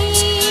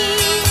नहीं।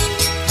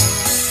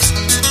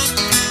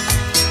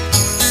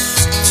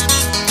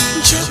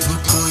 जब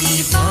कोई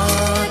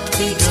बात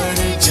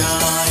बिगड़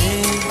जाए,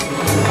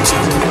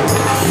 जब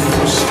कोई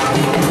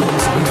मुश्किल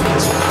हो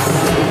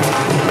जाए,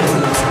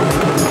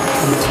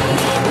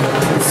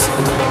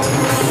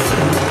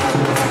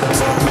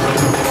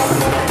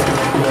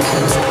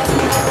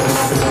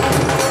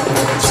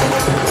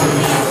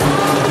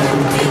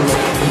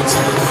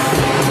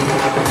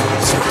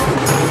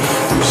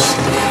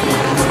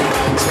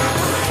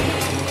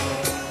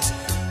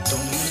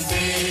 तुम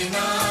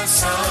देना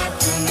साथ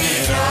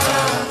मेरा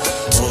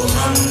ओ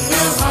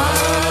हमनवा,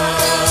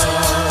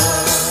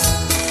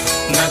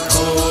 न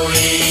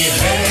कोई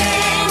है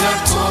न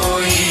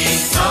कोई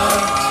था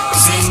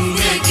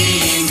जिंदगी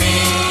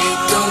में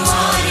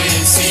तुम्हारे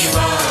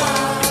सिवा,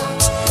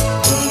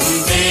 तुम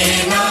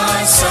देना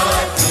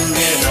साथ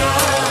मेरा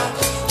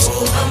ओ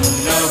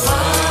हमनवा,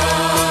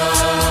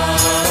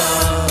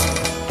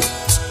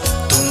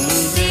 तुम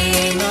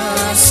देना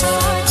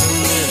साथ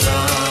मेरा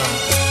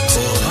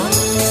ओ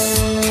हमनवा।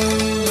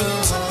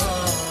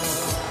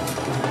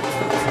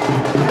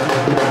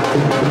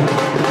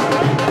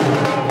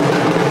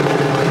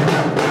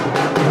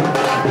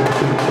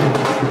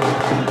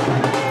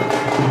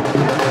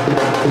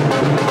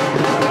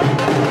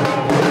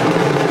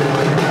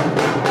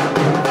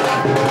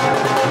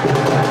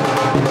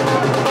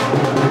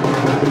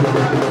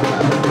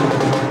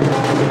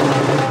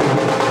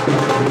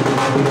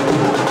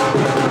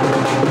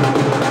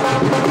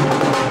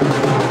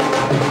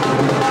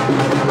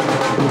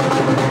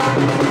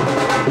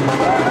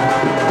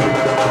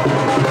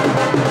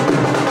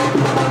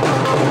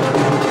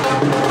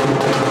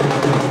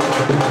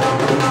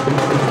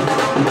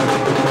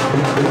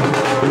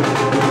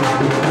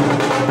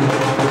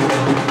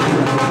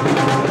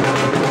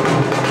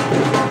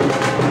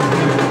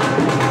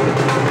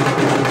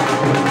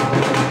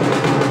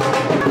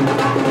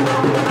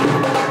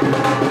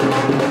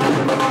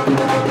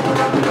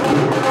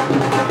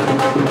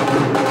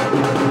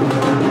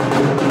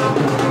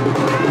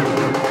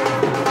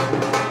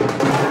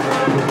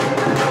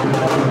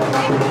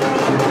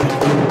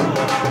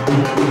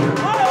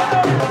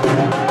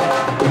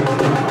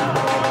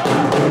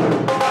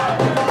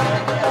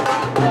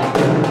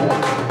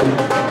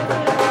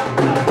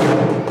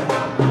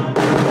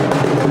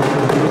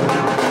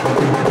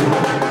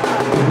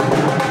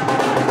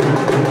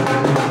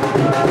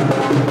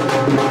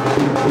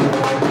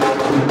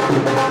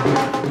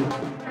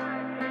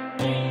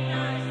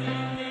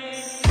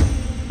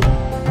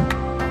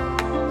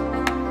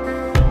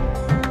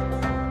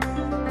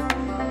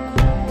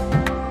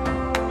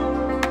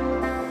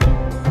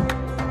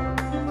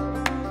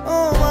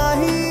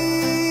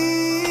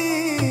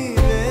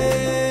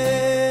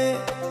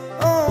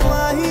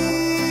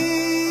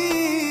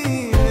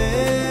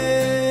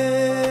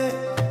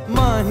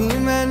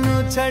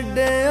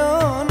 छड्डियो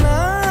ना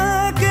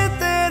कि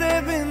तेरे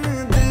बिन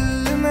दिल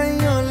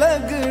नहीं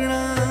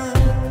लगना,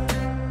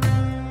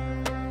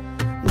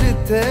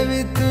 जिथे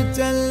भी तू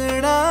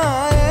चलना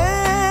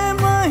है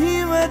माही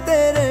मैं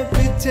तेरे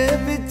पीछे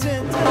पीछे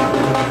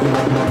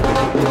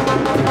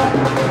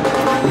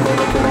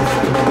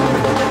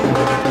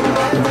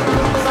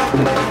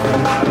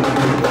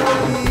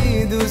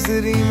कोई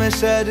दूसरी मैं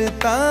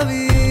शर्ता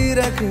भी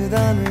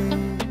रखदा नहीं,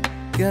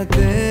 क्या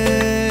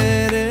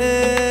तेरे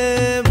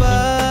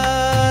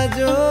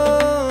बाजो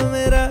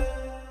मेरा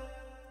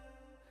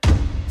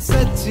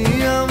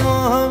सच्चियां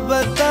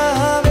मोहब्बत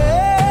वे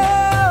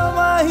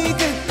माही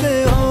किते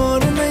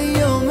और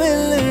नहीं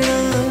मिलना,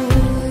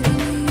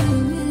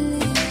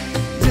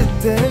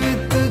 जिथे भी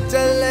तू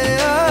चले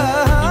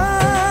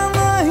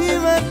माही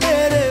मैं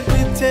तेरे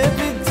पीछे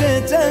पीछे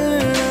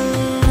चलना।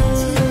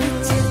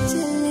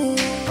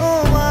 ओ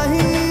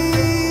माही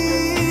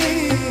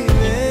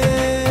वे,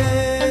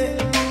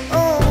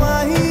 ओ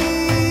माही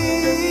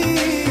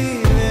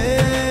वे,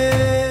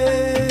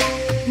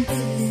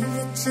 दिल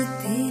विच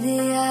तेरे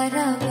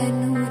यारा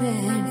मैनू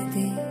रहन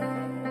दे,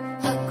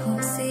 आँखों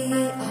से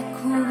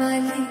आँखों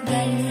वाली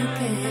गल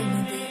कहन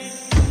दे,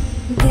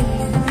 दिल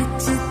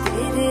विच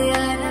तेरे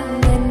यारा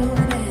मैनू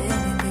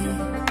रहन दे,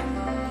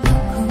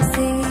 आँखों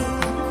से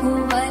आँखों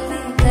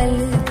वाली गल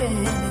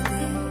कहन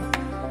दे,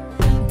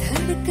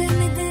 धड़कन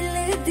दिल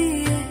दी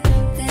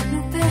तेन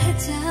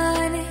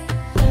पहचाने,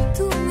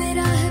 तू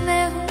मेरा है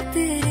मैं हूँ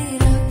तेरी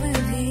रब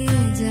भी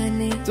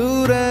जाने। तू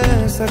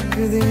रह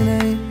सकदी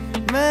नहीं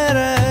मैं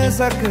रह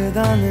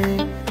सकदा नहीं,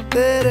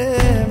 तेरे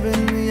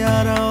बिन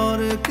यारा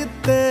और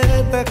किते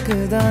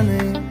तकदा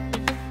नहीं,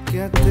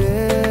 क्या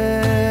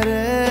तेरे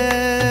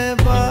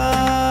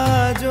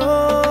बाजो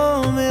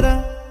मेरा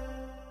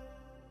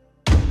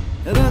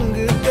रंग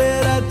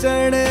तेरा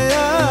चढ़े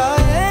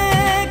आए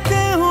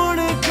कि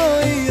हुण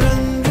कोई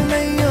रंग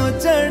नहीं हो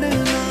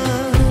चढ़ना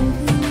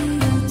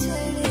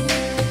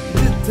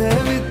जिथे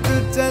भी तू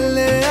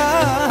चले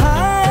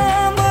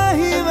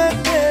माही मैं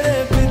तेरे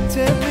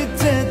पीछे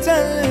पीछे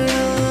चलना।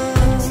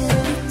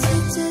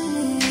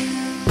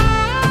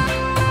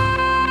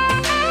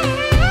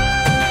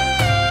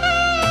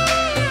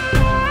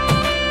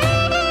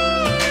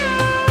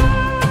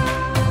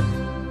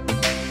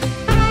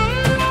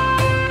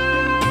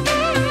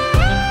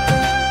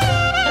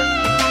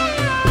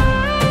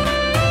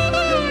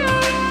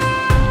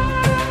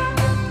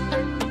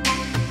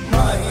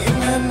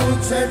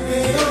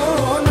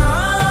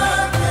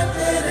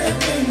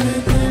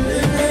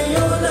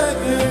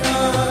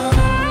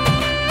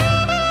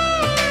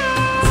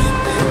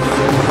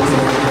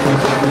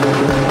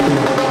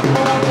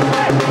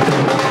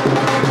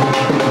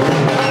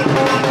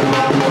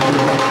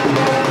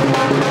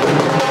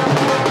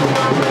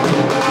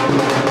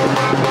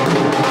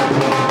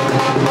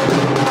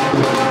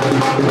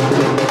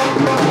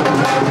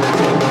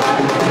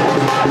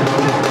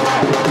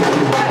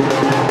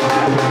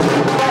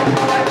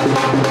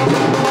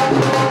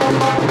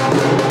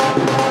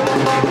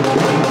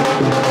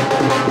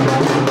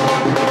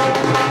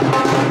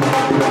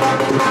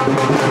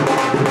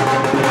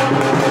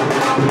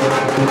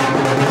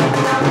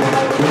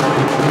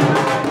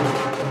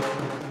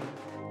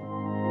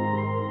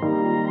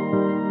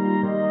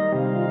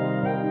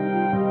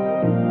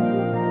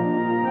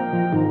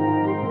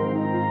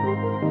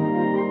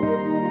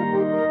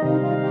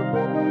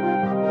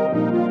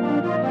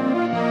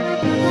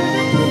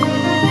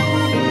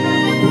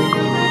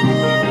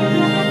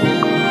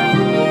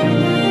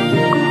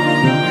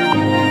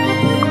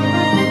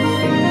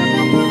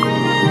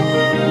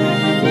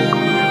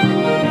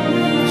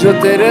 जो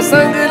तेरे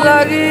संग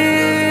लागी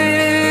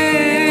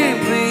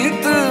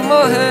प्रीत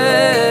मोहे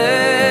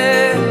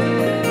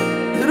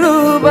रू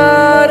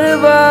बार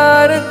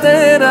बार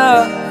तेरा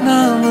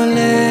नाम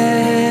ले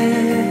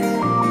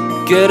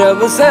के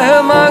रब से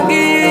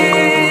मांगी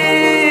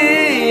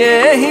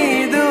यही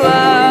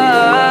दुआ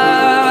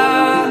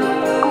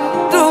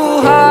तू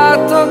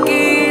हाथों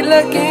की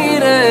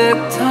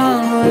लकीरें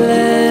थाम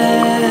ले।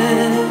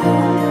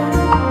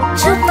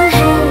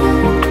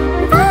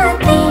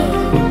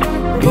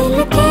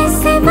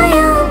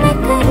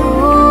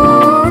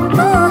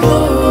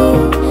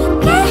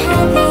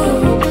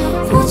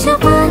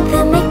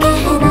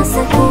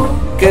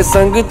 के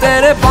संग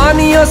तेरे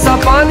पानियों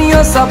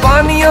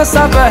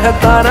सा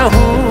बहता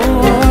रहूं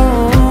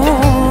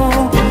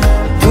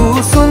तू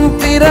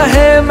सुनती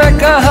रहे मैं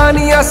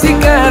कहानियां सी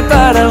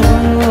कहता रहूं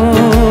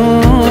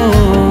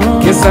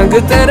के संग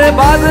तेरे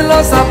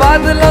बादलों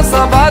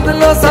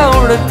सा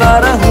उड़ता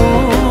रहूं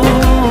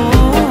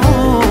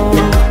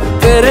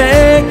तेरे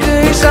एक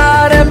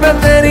इशारे पे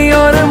तेरी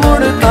ओर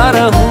मुड़ता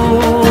रहूं।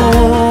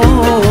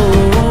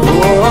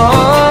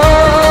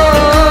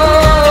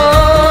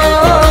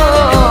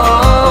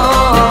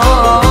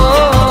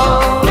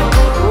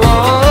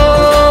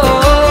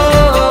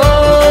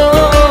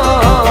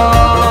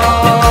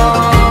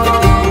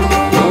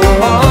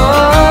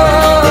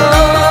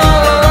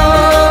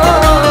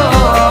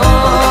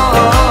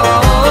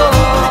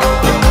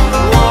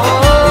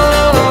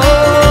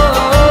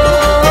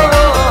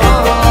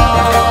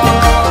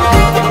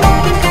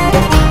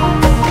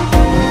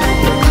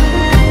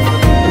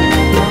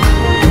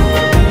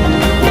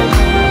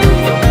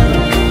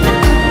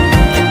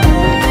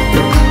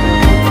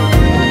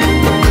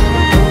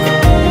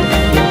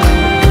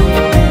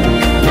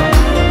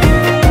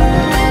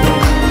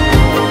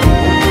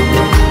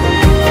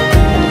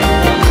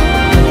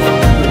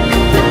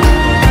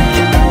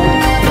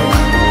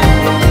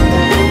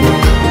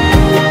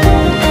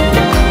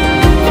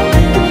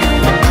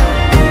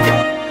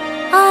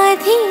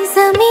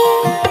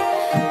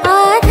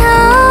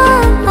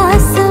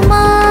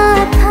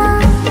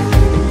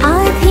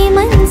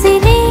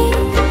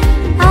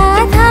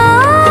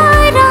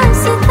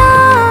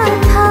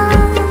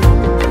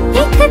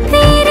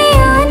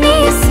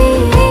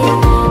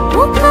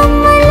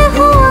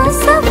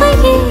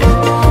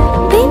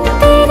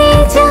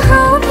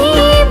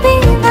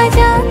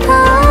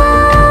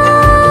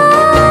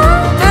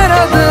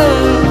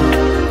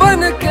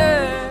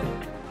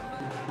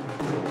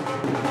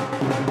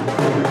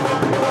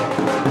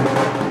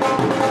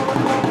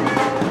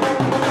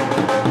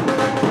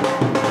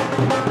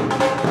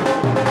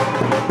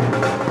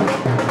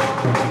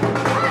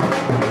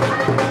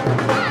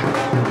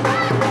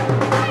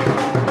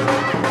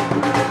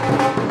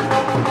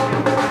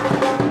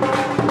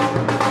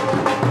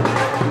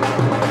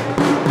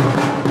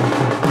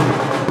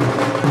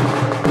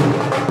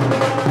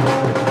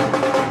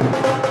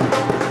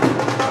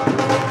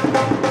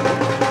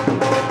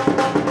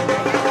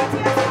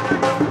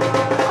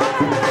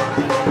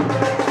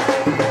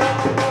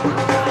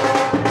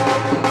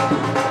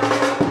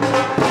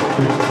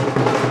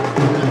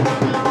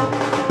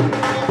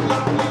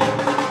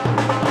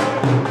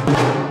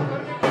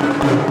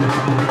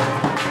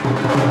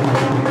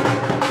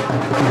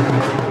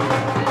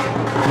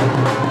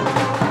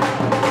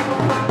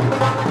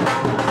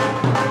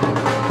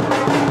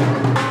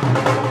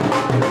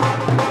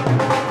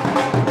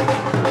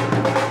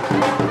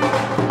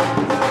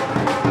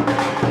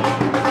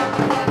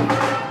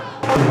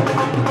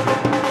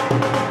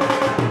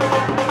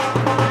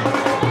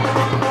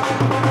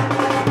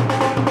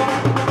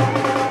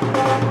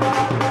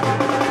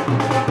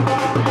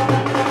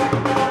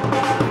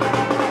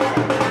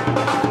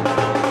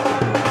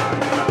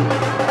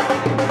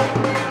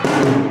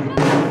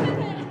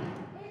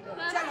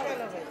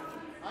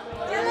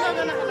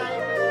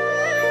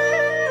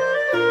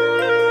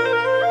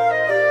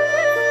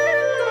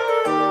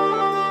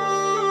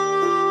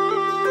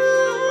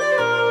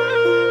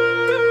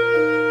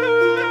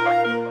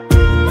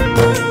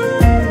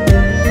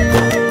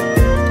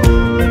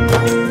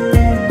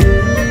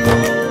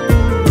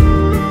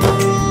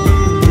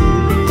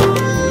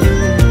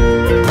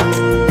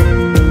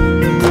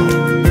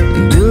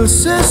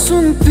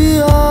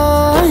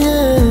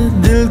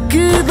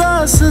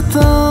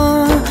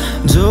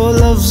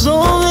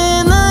 लफ्जों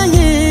में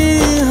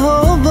नहीं हो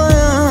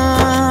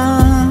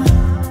बयां,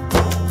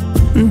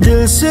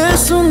 दिल से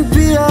सुन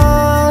पिया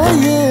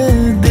ये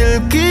दिल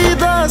की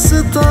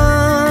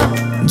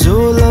दास्तां, जो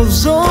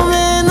लफ्जों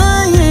में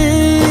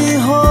नहीं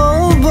हो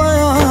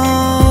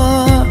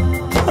बयां।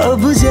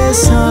 अब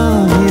जैसा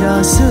भी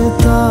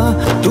रास्ता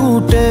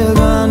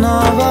टूटेगा ना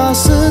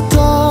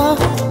वास्ता,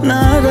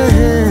 ना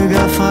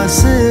रहेगा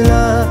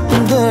फासला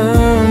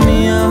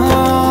दरमियां।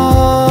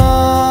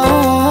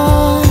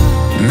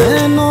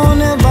 नैनों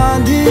ने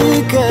बांधी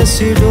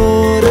कैसी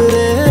डोर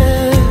रे,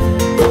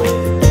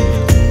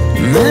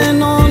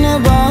 नैनों ने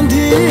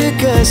बांधी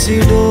कैसी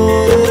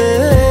डोर रे,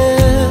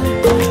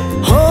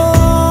 हो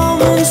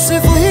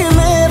मुंसिफ ही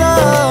मेरा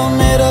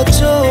मेरा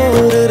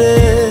चोर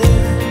रे।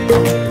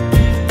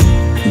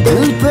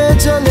 दिल पे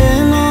चले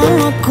ना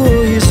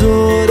कोई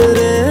जोर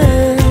रे,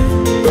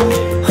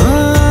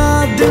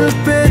 हाँ दिल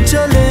पे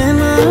चले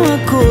ना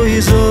कोई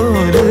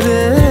जोर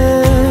रे,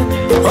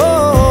 ओ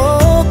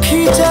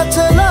खींचा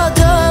चला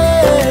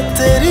जाए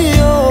तेरी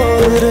ओर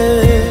रे।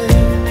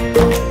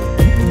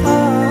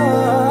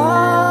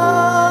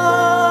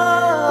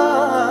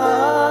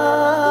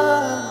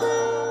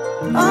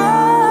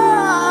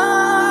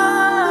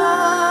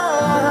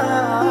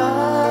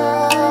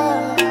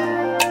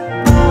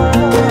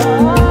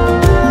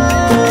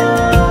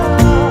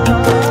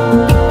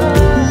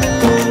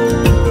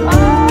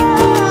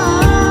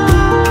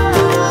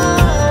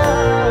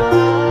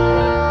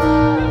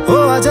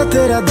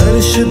 तेरा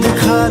दर्श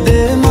दिखा दे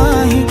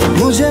माही,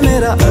 मुझे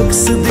मेरा अक्स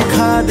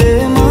दिखा दे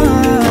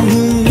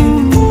माही,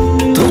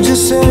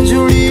 तुझसे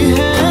जुड़ी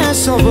है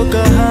सब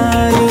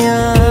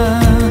कहानियां।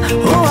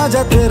 हो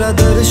आजा तेरा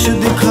दर्श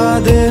दिखा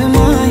दे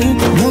माही,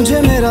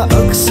 मुझे मेरा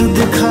अक्स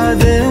दिखा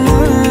दे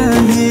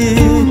माही,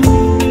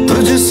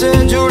 तुझसे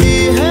जुड़ी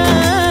है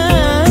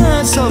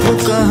सब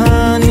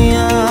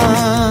कहानियां।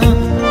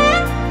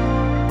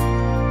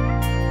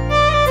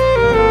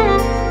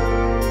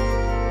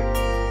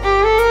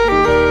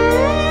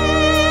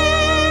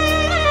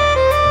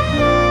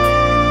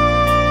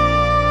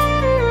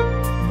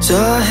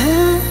 चाहे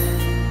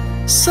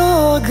सौ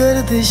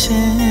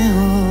गर्दिशें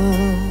हो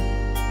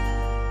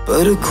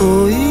पर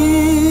कोई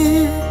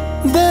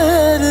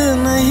बैर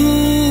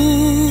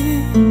नहीं,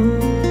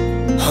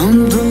 हम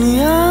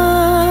दुनिया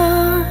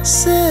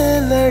से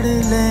लड़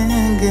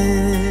लेंगे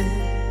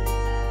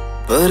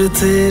पर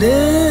तेरे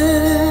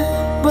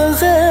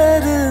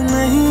बगैर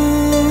नहीं।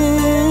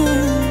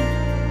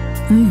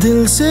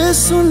 दिल से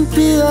सुन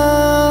पिया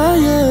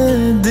ये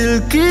दिल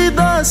की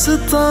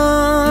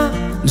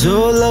दास्तां, जो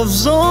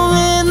लफ्जों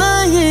में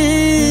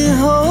नहीं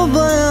हो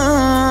बयां।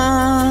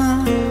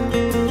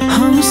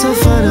 हम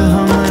सफर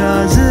हम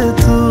राज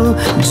तू,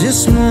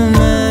 जिस्म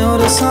में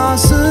और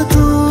सांस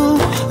तू,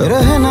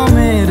 रहना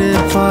मेरे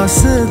पास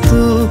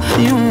तू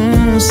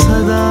यूं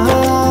सदा।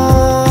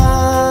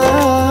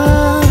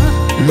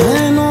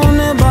 नैनों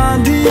ने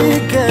बांधी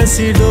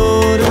कैसी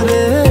डोर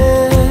रे,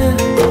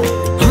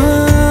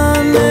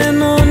 हाँ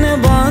नैनों ने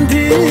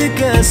बांधी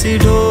कैसी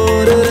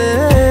डोर रे,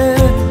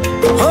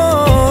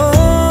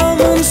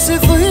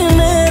 सिर्फ ही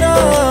मेरा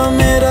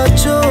मेरा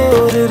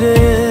चोर रे।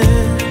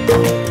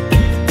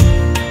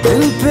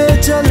 दिल पे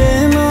चले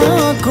ना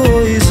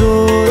कोई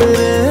जोर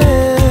रे,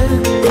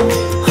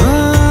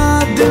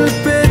 हाँ दिल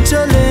पे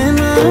चले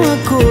ना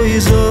कोई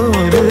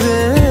जोर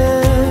रे,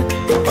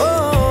 ओ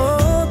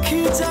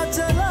खींचा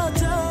चला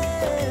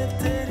जाए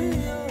तेरी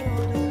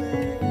ओर।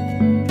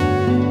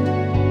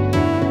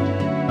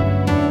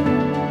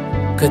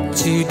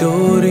 कच्ची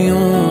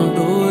डोरियों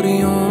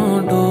डोरियों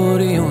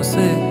डोरियों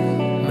से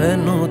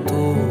मैनू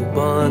तू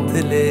बांध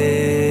ले,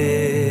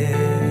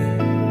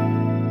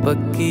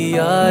 पक्की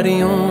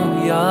यारियों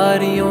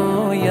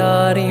यारियों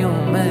यारियों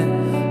में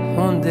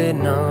होंदे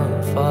ना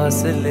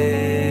फासले।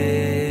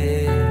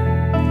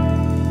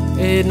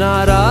 ए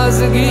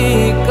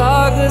नाराजगी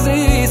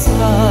कागजी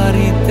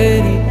सारी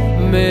तेरी,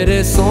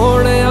 मेरे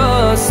सोहणिया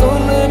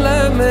सुन ले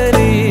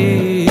मेरी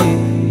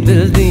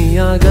दिल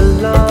दियां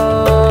गल्लां,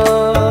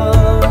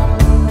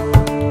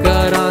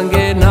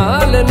 करांगे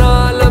नाल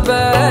नाल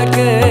बैठ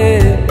के,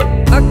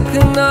 अख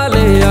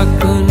नाले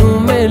अख नू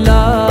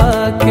मिला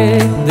के,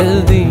 दिल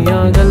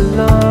दियां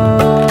गल्लां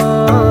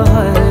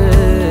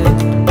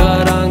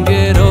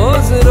करांगे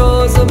रोज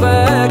रोज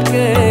बैठ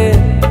के,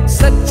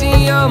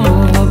 सच्चियां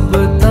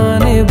मुहब्बतां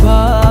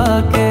निभा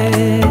के।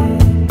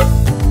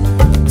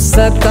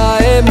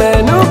 सताए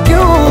मैनू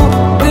क्यों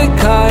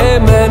दिखाए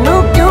मैनू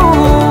क्यों,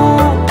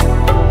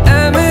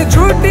 एवें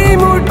झूठी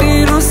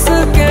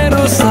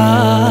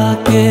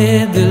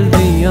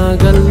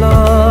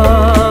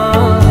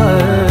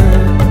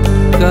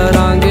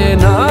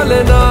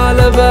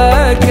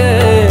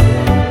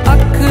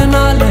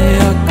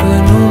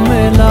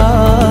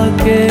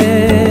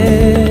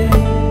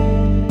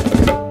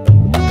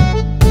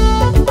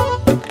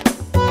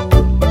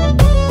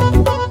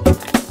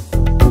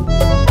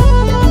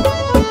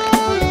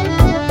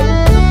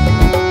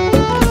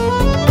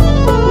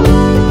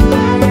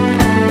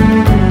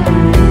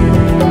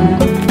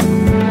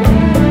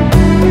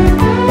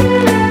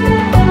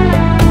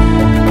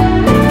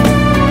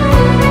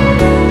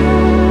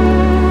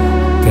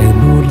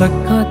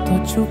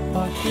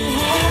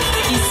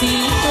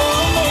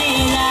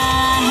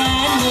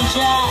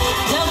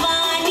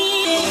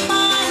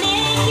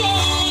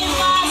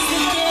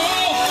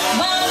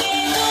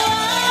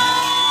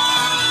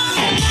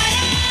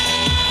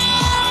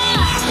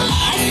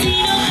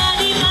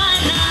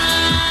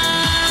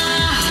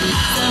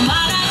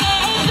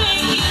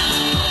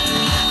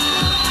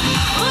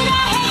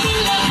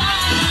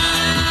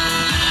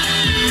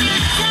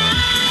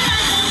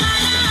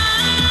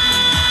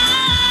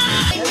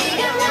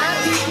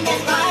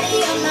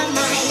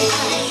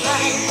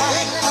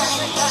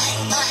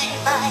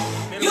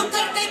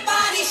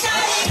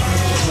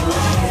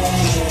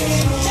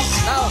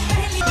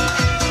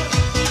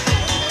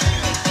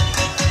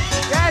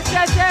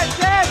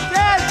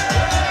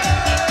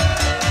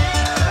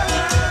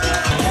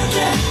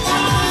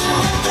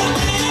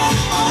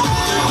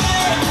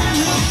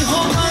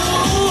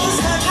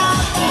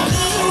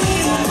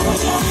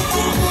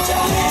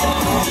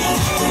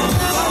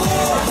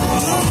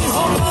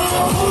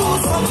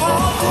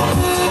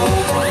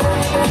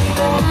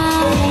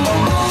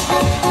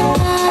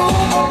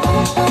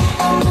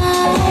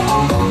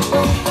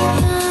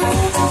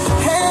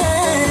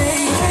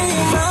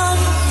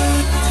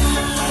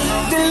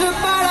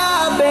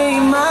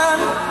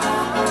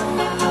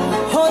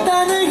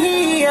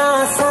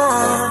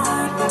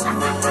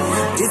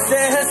इसे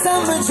है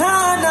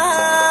समझाना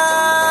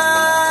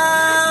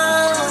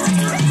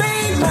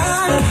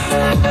बेईमान,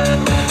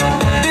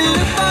 दिल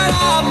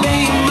बड़ा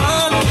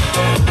बेईमान,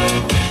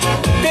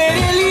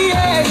 तेरे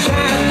लिए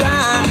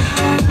शैतान,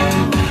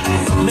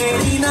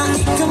 मेरी ना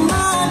एक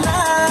माना।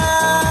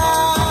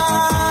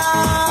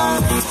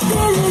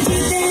 दिल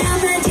जीतेगा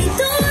मैं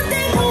जीतूं,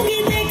 देखूंगी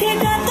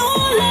देखेगा तो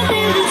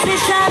लगे से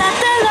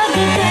शरारत लग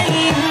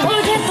गई,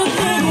 मुझे तो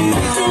तेरी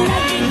लत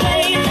लग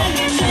गई,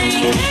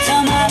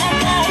 हमारा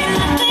काहे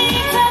लग गई,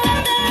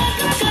 गलत लग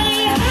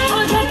गई,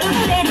 मुझे तो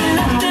तेरी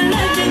लत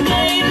लग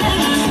गई,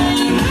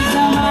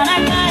 हमारा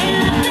काहे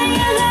लग गई,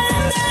 गलत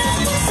लग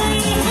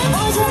गई,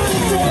 मुझे तो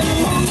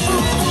तेरी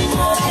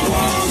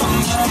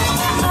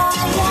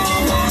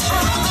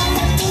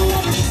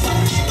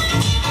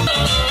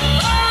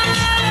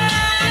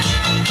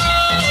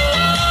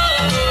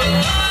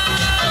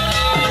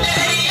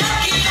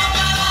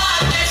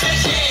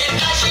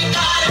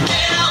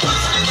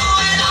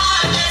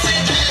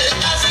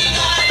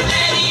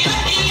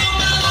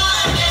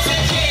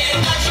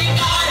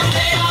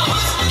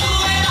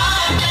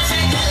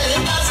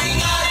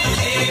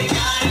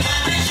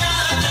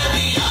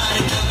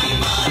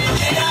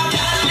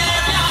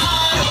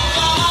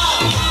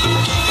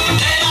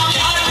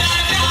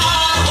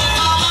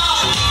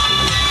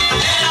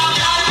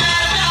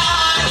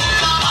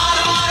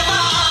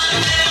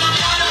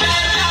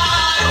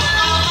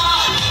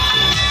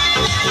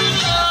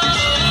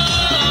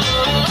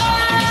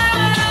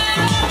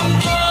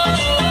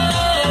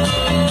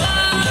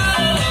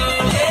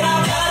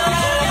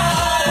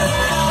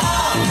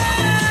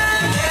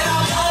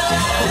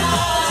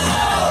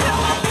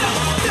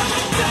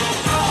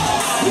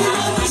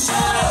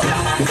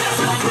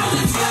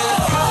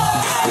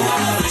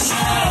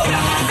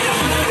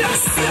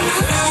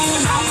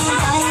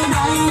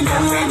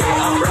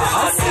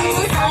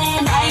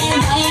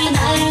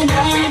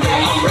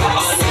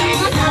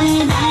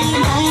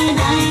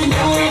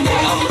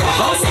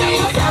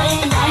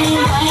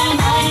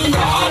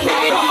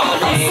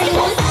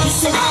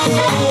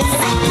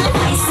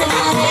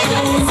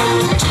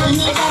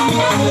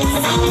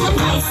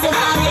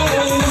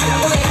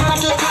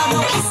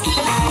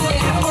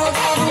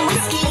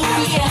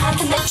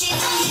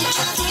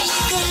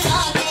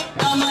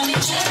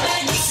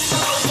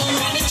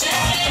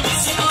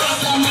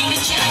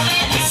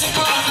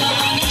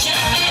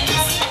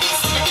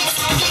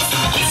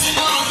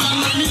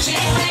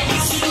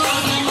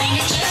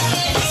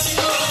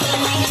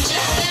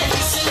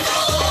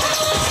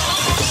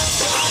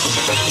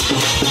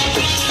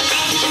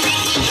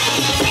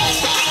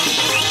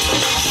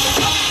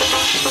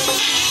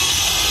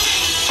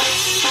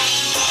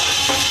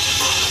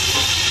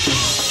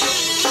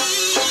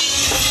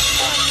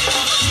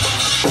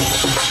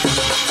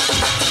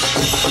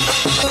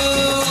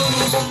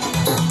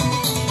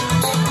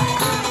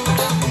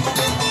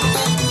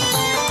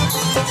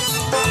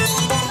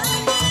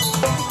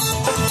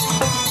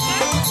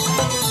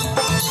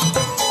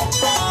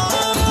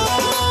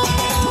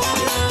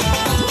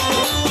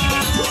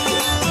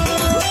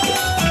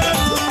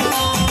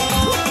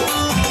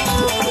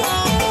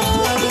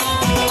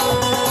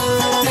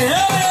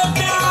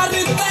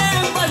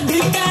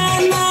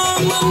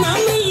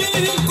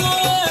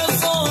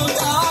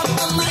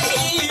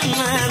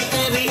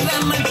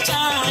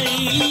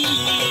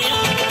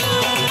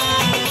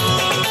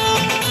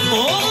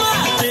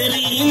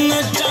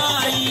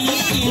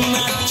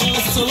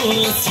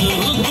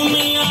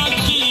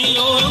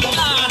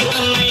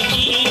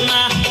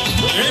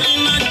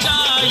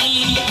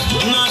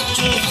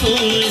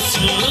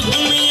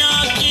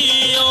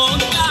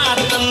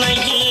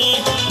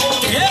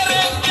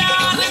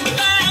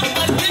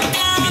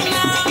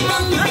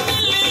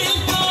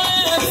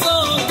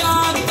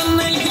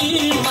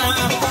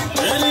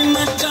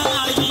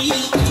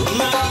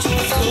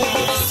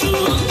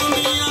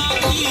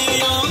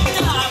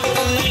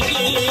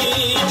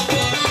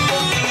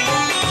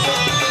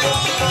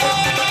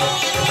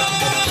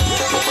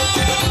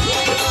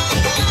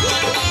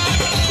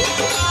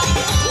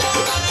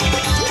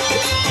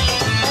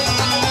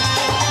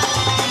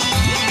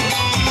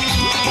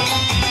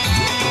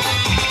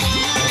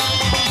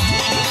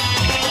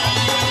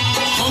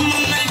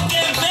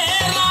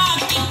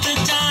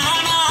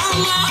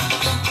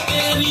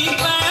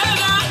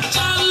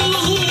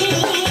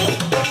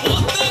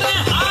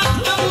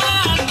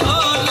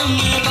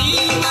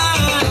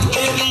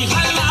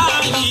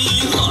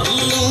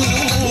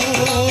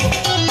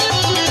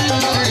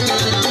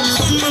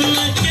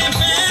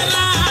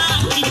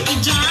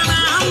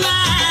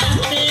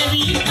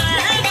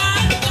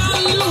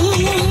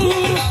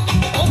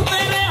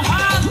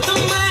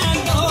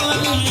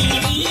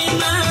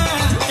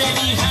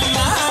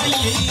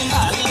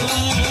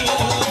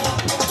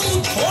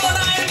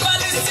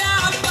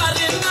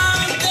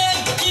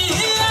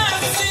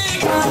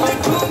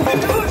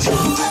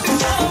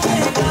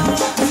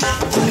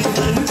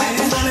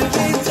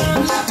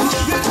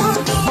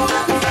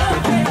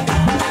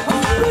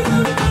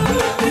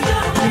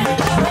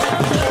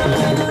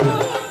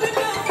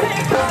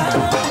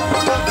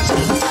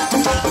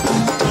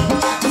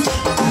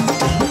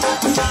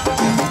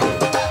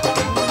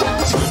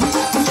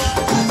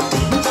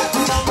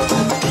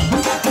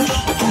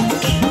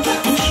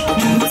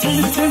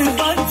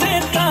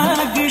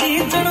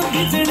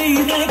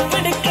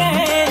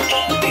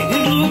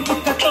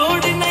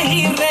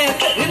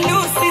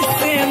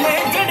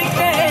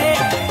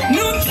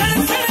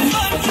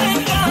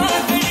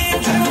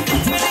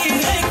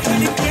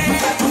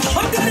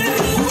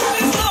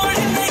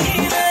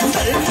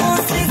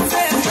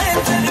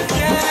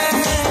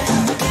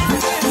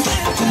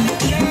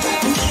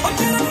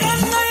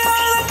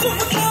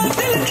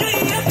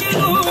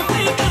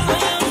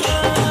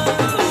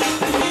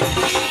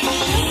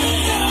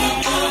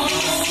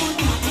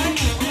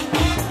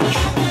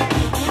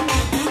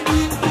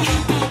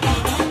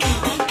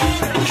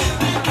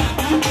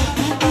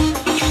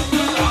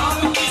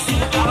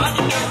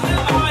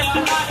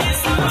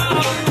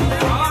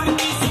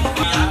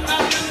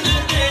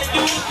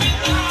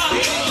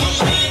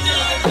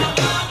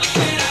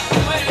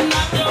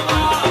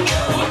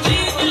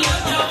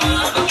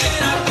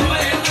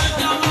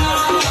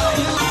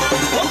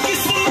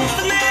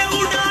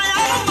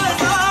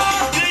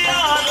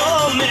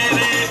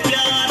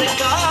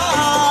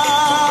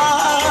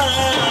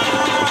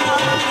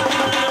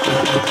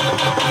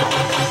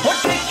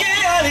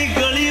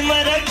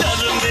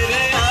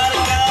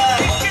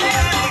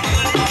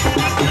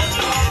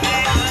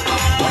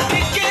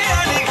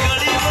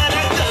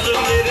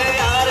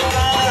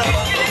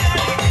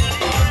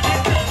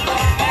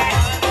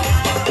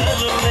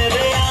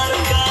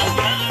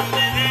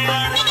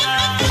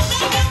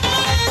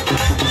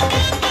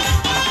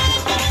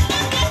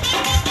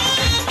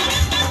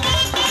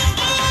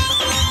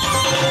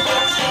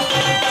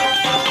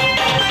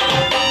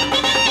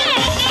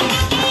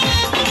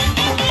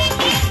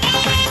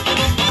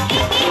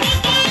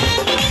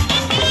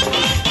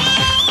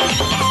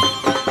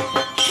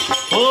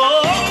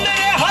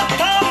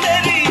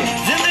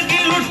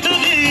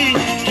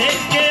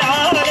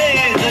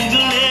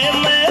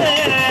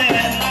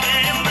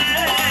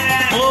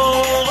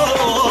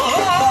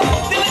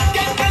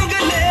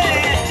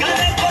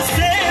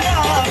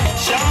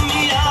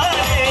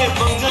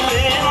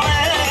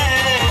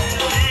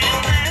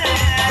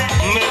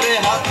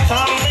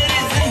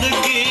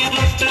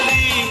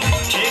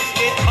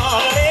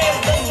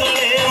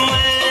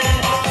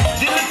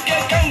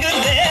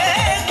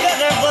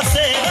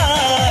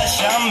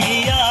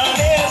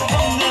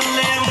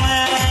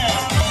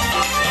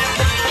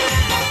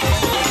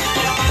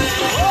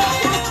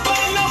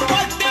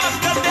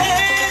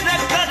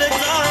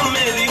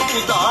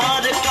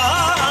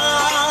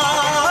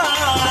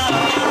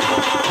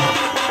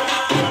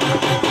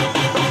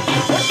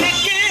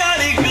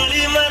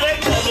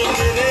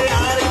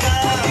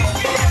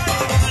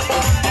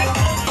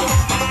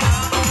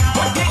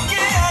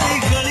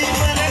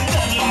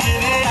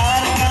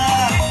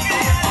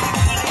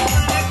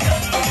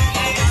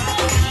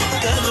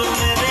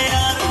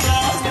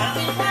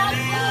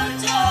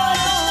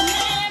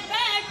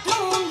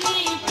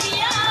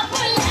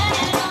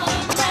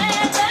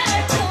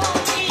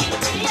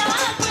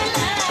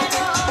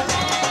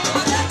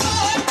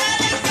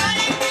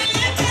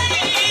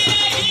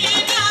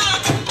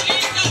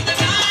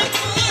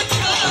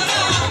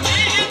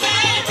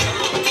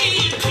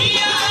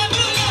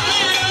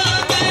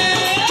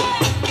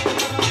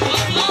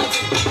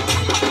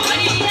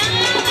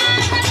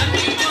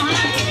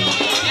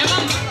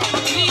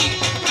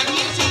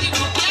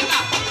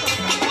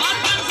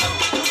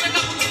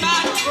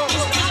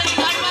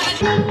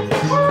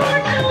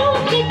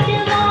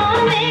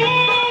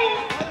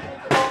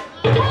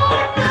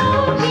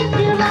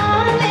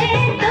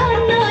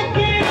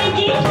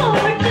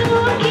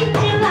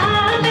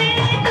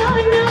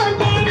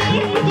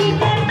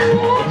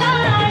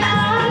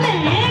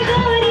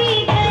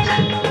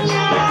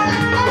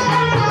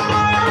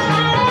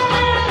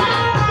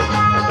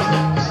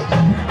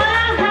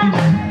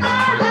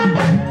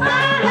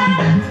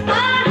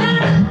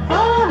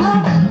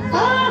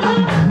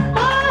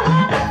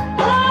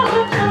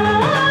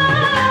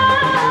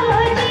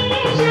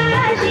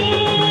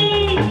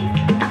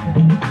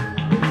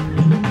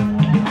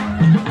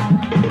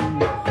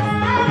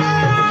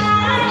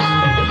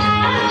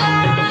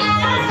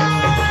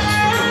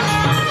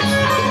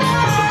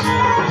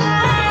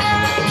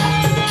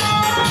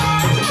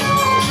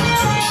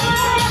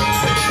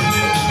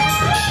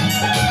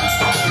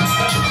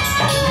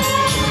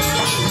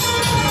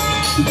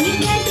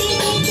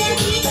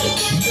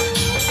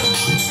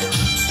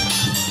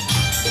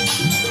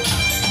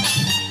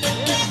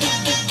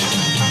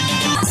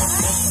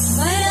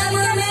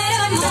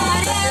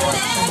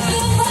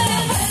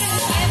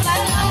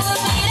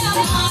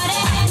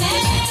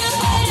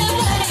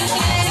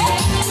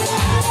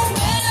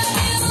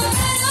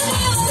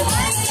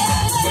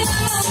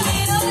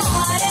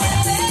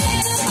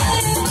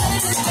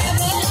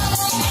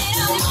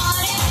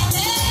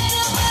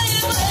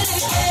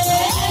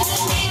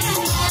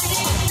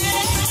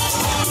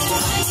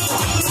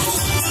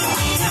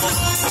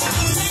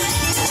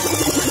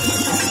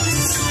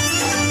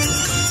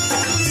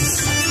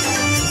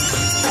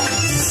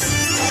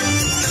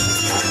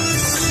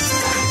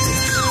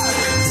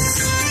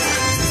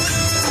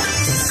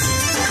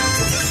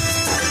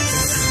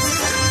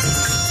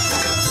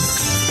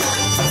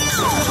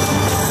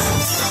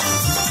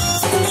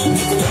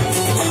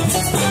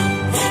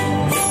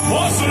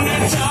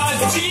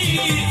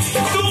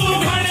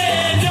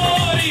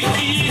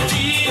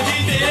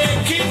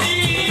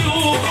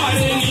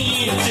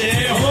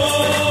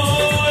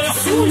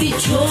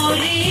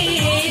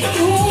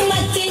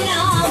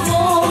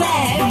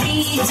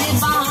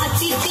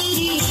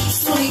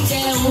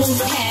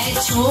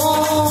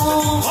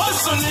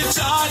सुन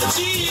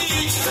चाची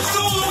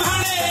तू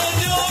घड़े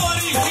जोर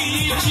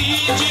की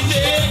चीज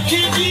देख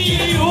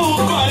जी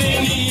ऊपर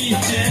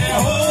नीचे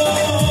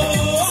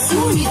हो।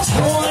 सुन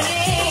छोरे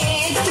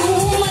तू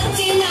मत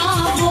ना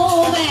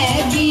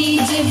बोवे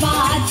बीज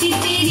बात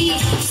तेरी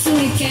सुन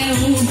के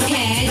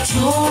उठे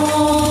छो।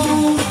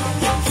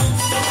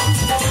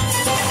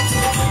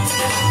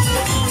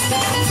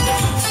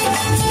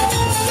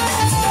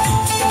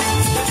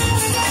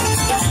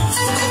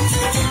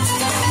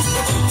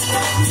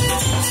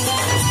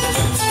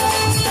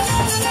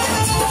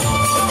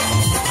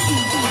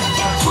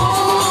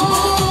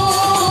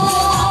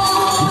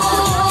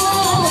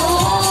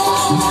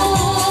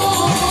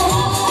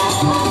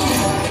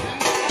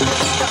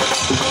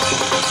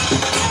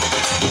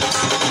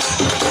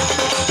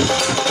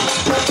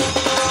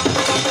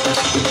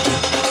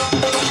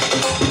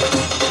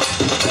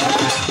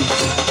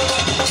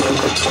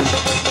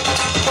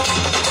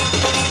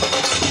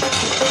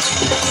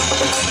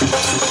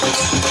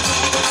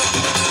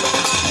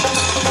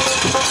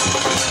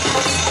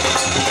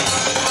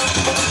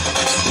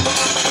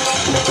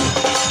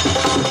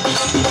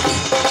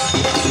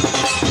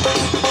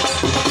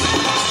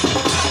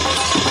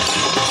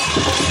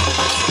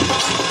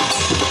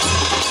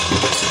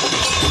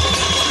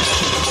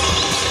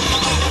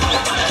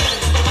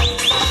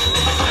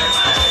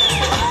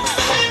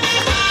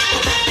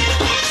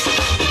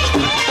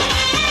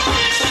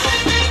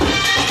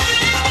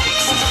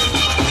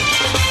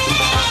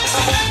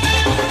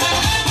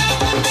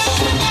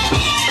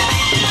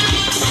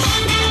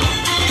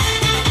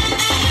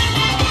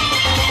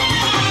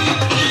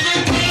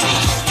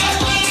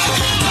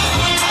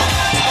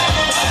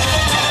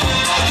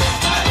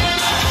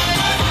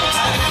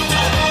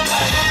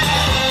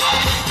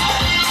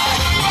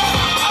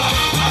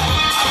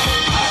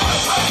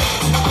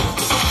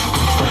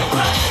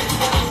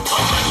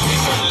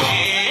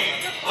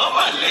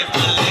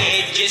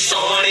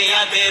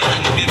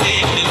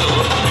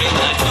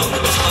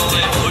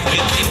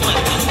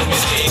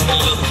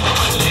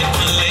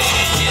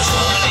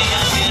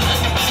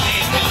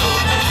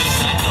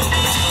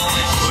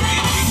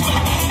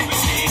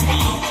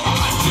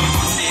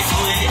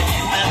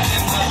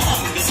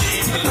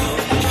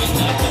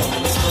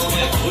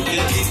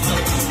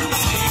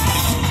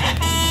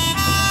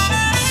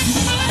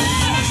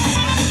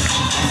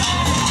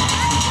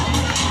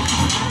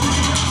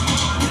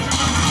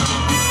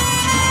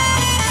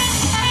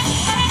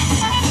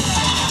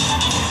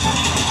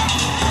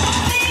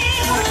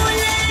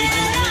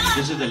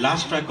 the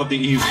last track of the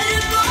evening.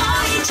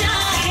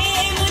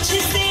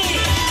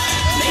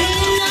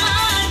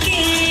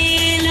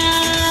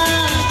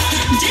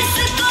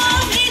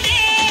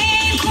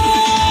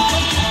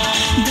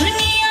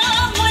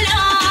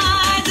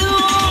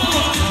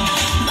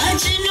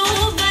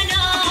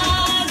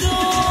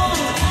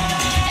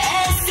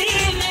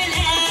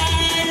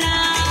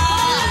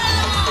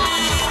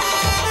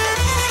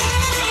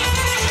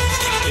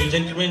 Ladies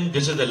and gentlemen,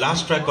 this is the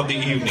last track of the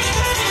evening.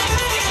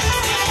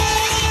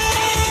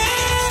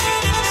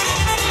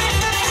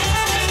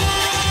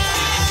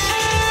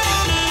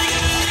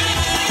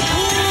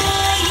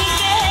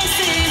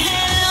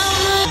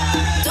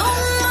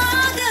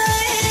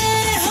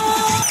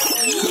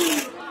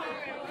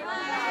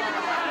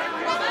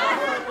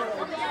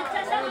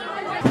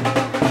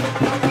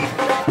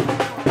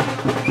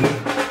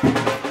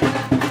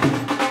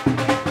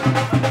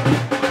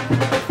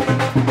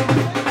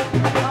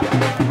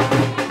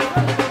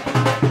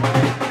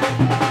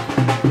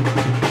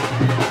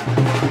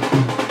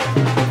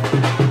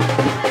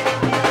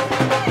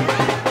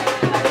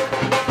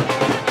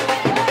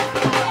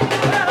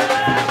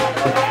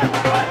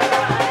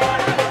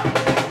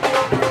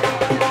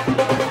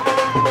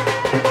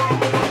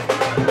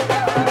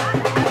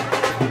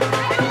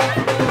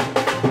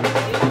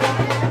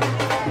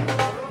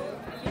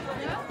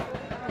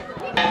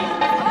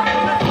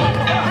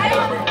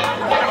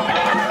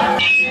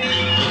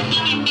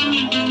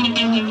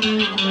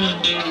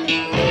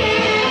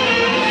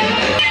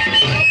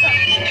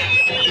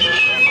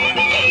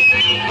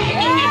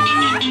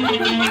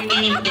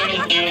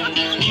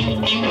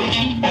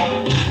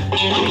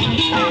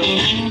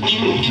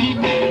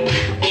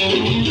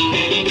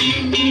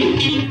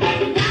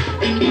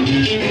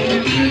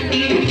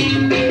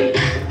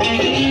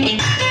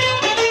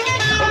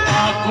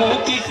 आँखों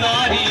की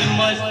सारी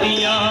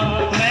मस्तियाँ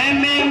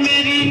मैंने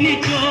मेरी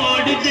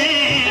निचोड़ दे,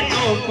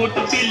 2 फुट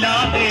पिला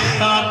दे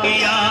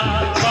साकिया,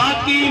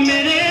 बाकी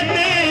मेरे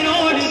पे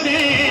रोड़ दे,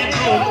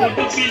 2 फुट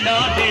पिला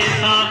दे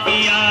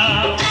साकिया।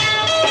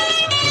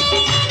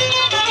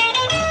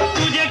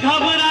 तुझे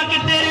घबरा के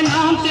तेरे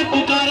नाम से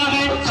पुकारा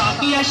है,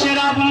 साकिया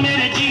शराब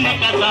मेरे जीने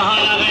का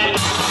सहारा है।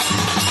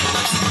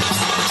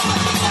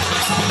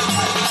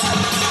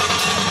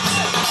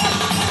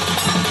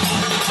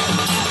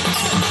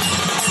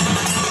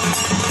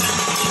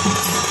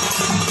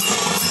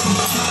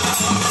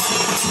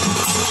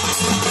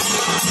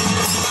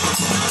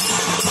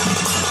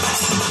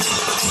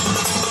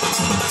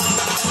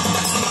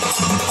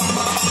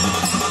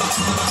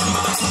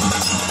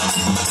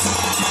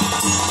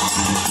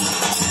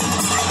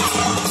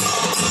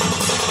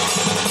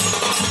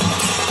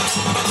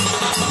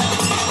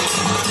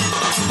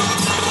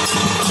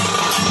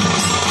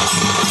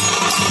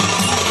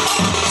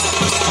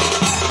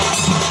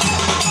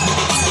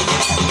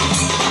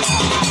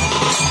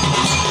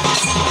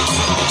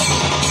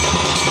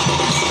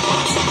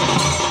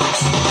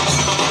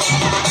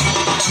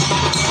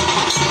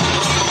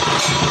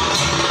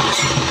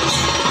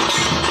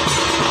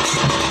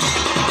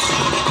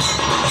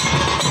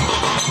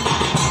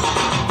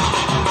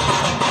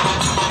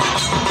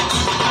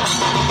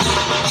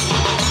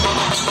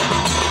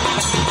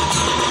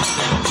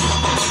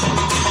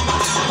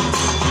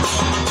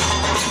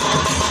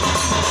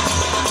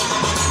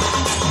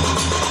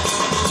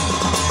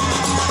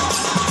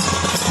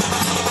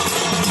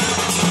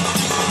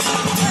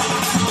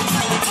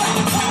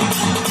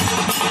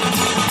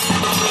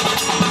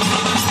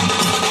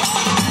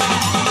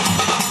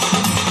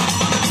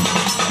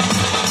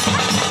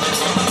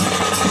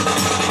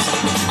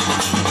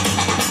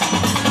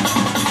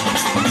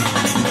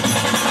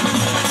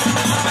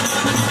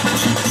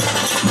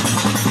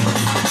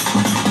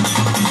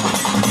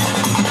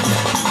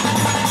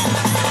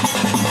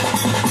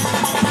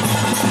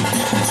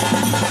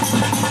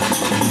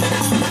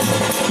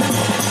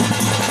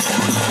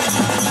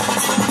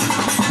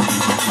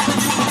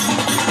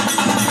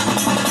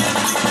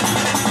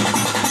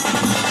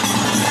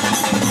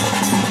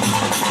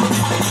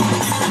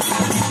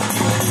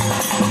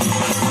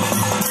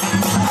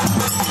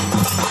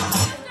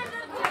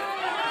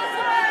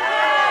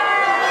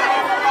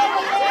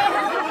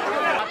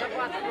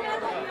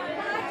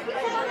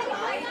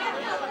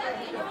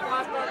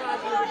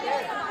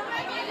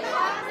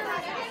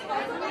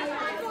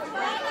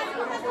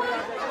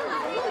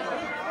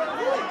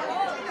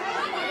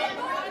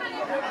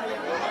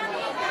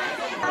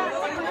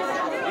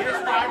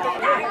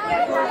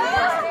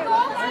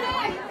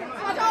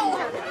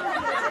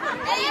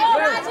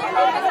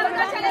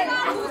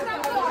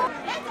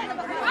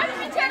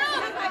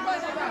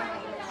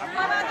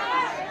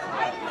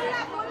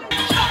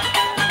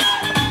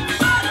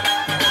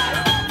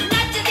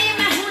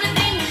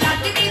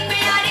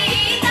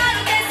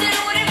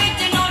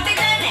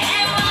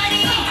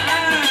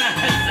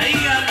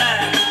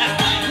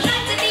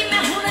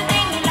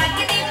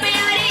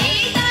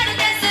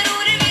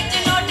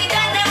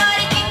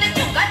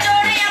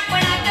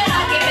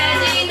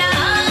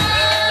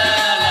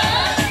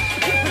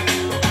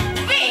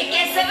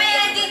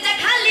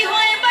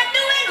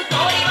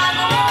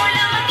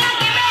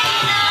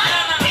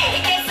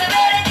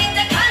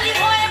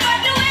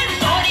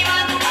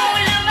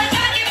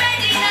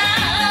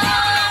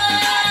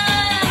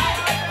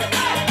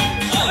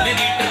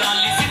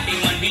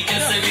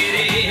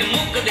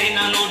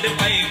 ना नोट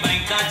पाई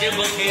बैंका च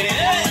बखेरे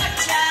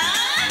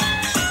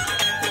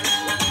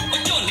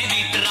झोने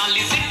दी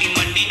ट्राली सिटी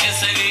मंडी च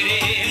सवेरे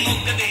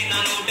मुकदे ना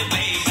नोट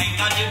पाई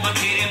बैंका च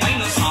बखेरे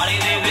मैनू साले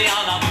दे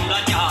विआह दा पूरा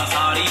चाह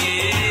साड़िए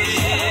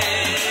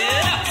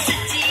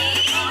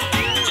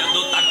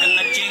जदों तक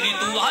नचेगी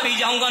तू आ भी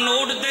जाऊंगा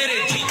नोट तेरे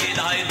जीजे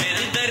दा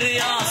दिल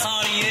दरिया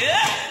साड़िए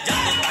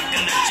जदों तक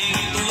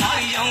नचेगी तू आ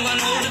भी जाऊंगा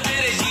नोट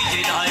तेरे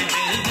जीजे दा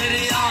दिल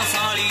दरिया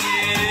साड़िए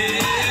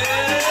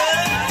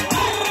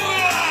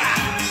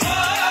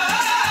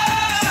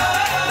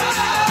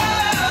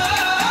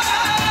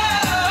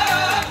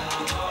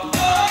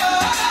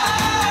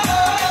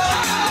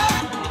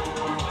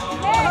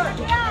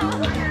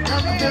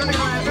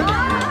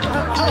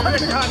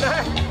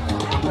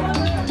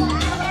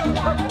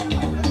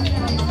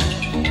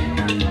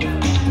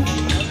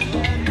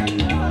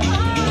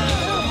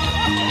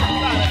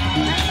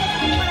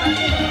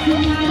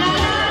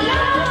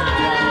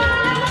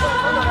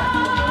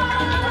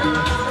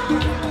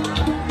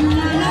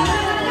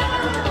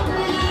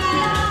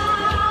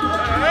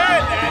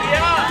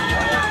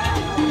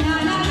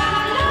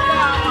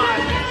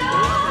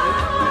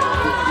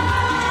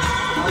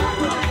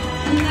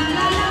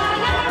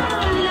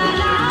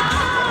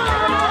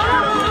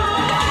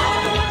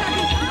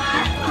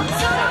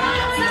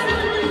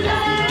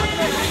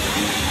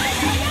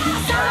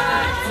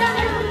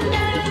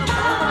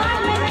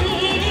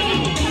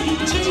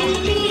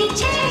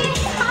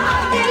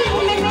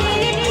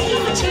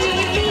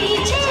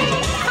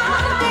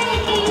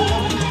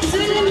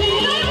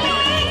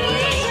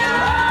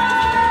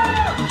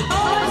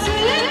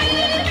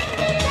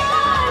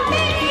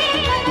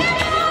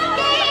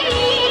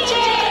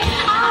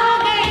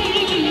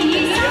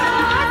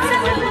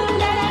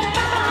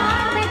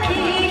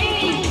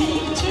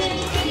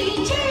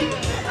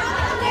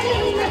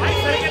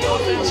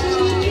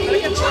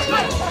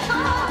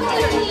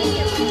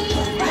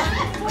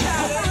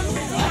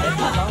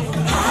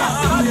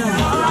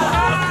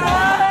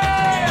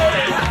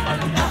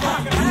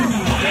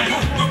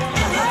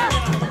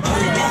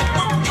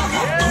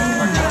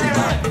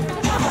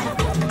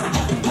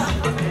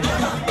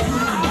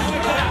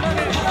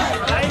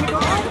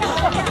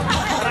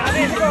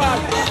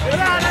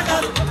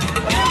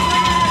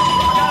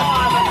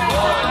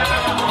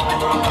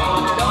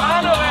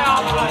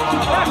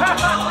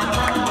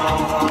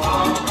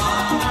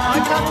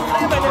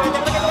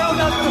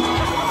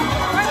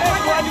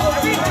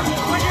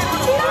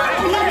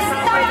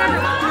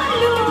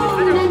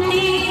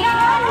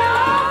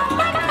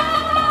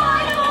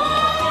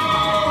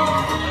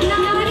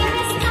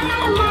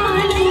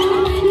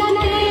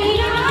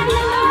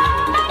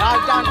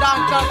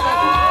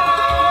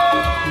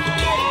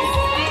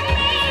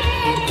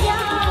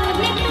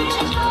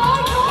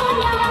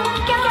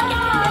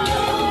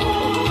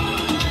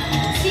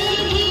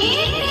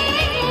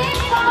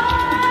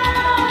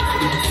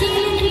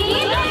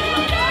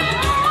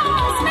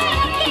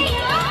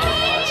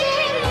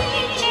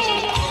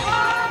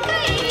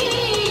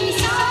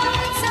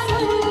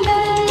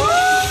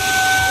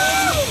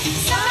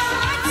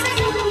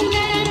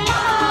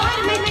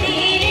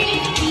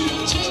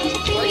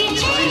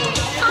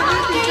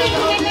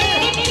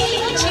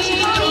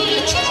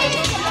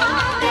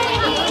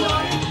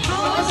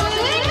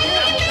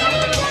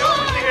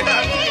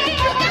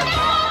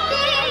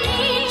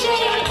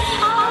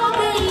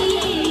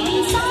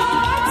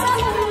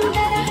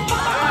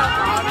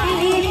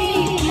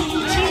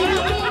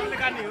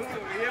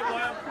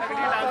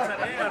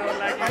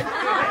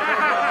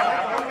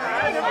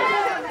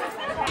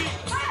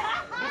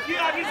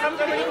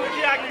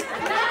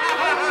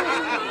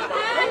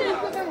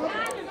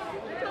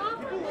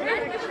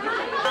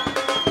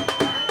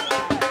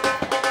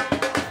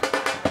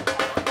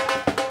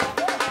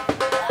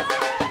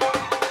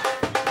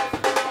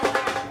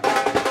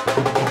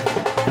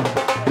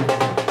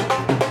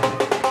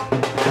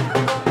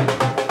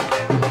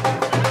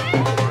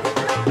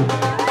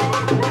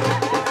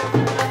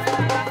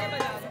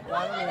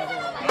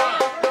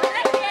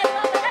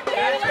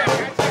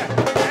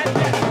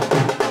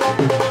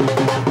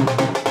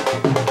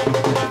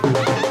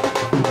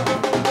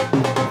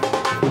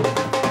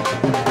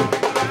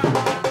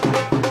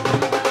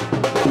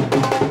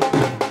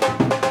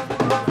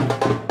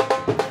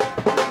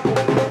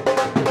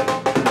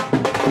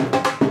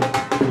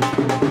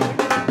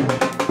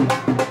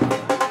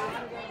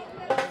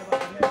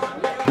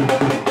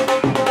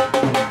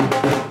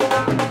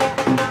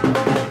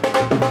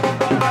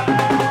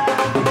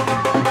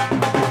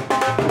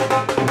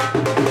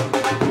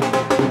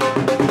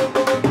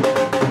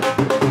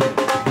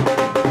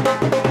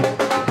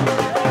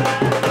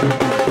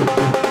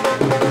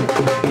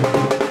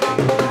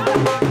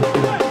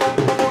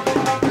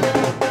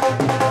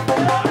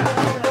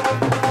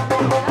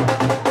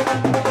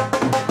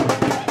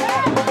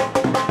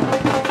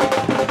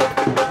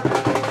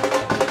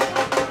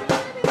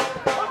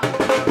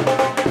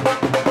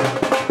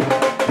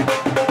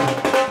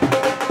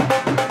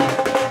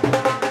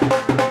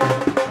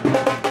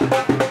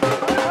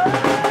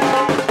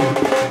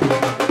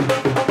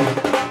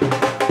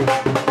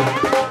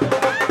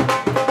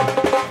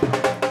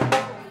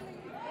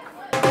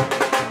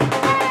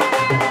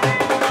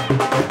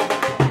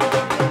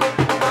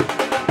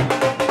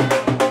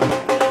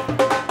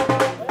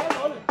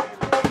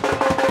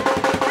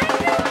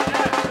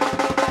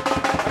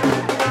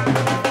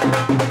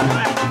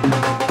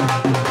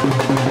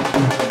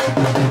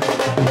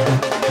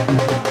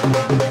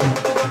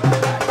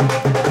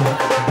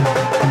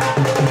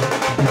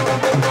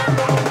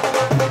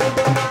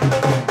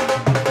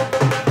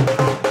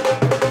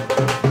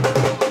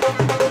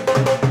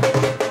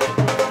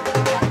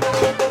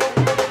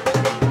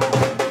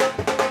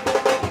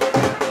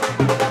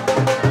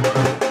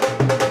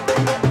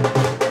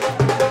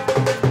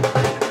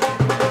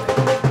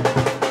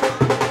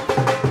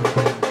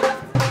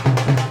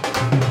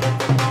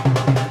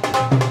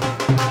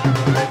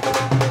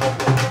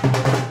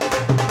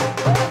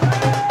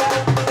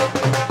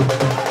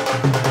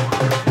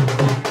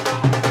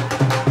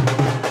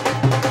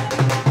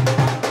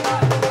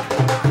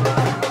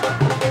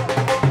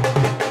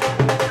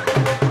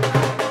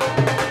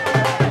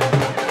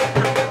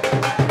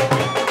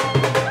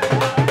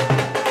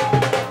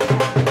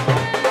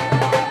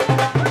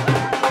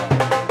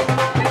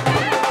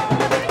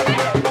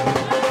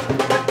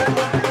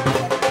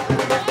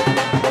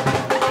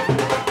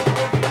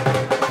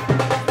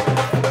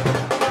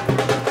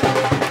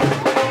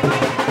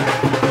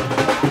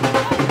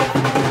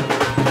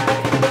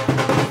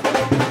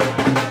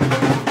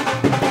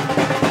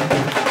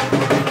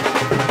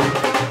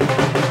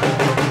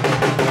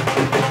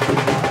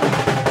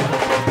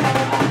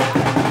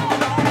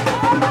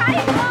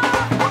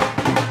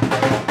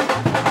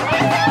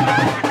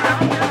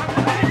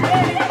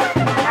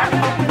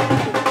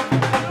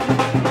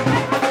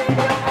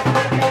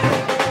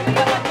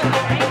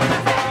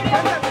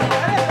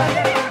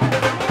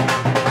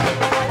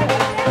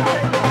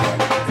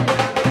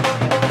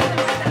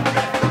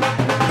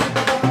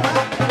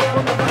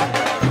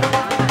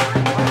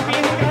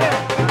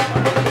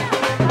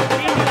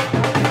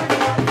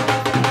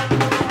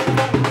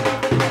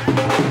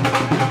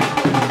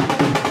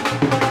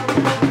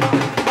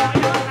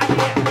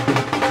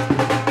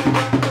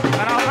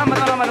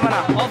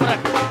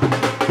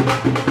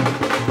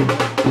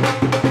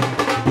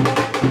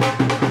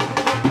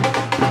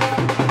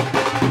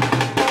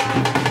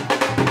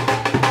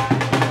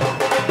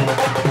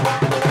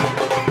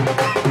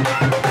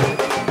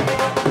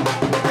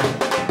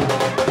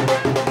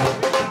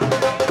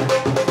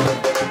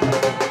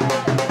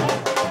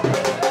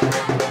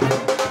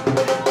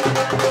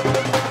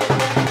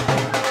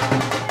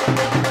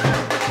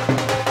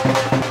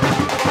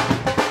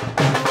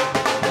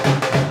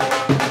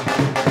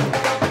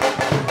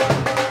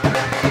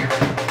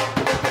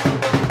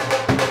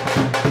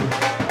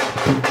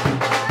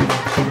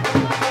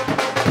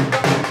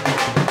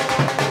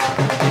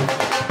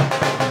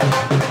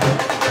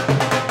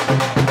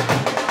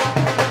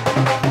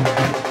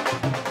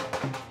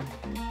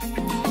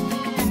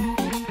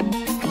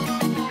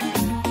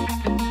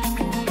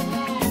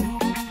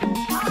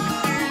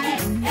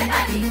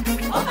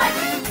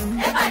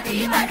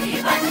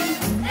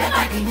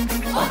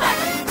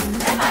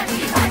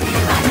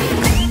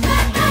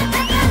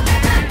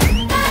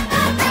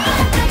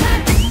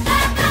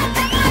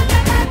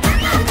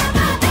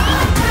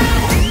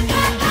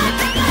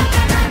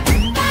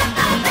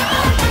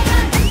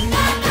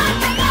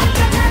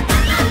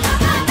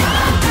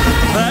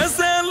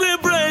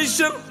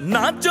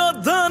नाचो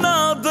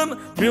धनाधन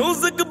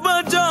म्यूजिक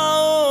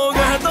बजाओ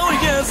कह दो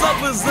ये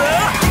सबसे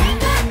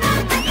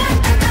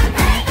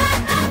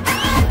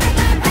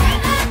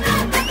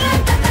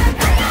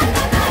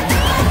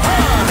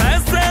है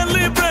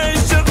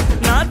सेलिब्रेशन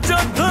नाचो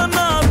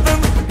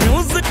धनाधन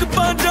म्यूजिक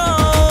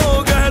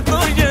बजाओ कह दो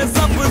ये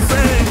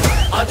सबसे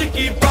आज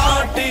की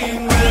पार्टी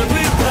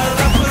मेरी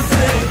तरफ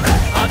से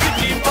आज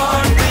की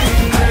पार्टी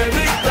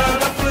मेरी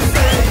तरफ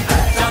से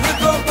चल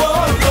को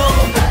बोलो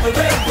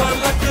रे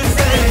पलक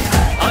से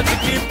आज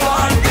की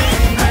पार्टी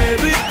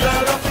मेरी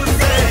तरफ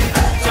से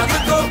चल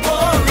को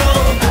बोलो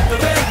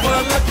रे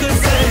पलक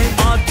से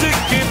आज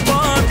की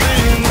पार्टी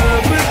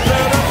मेरी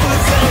तरफ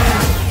से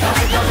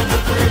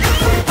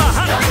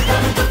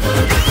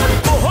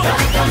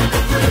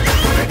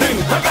डिंग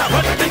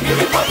फटाफट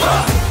डिंगी बाबा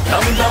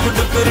डम डम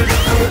डुकुर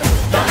डुकुर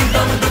डम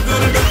डम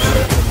डुकुर डुकुर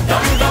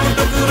डम डम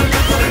डुकुर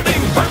डुकुर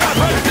डिंग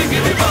फटाफट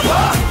डिंगी बाबा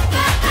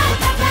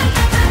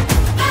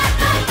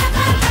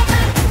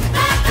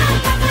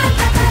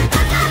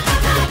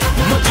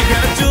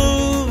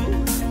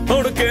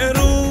उड़ के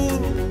रू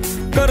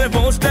करे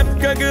वो स्टेप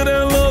के गिरे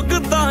लोग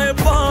दाएं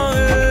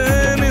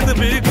बाएं नींद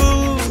भी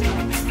गुल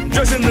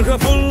जश्न का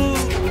फुल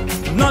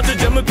नाच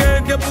जम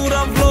के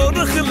पूरा फ्लोर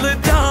खिल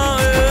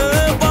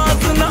जाए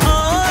बात न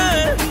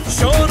आए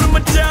शोर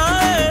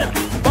मचाए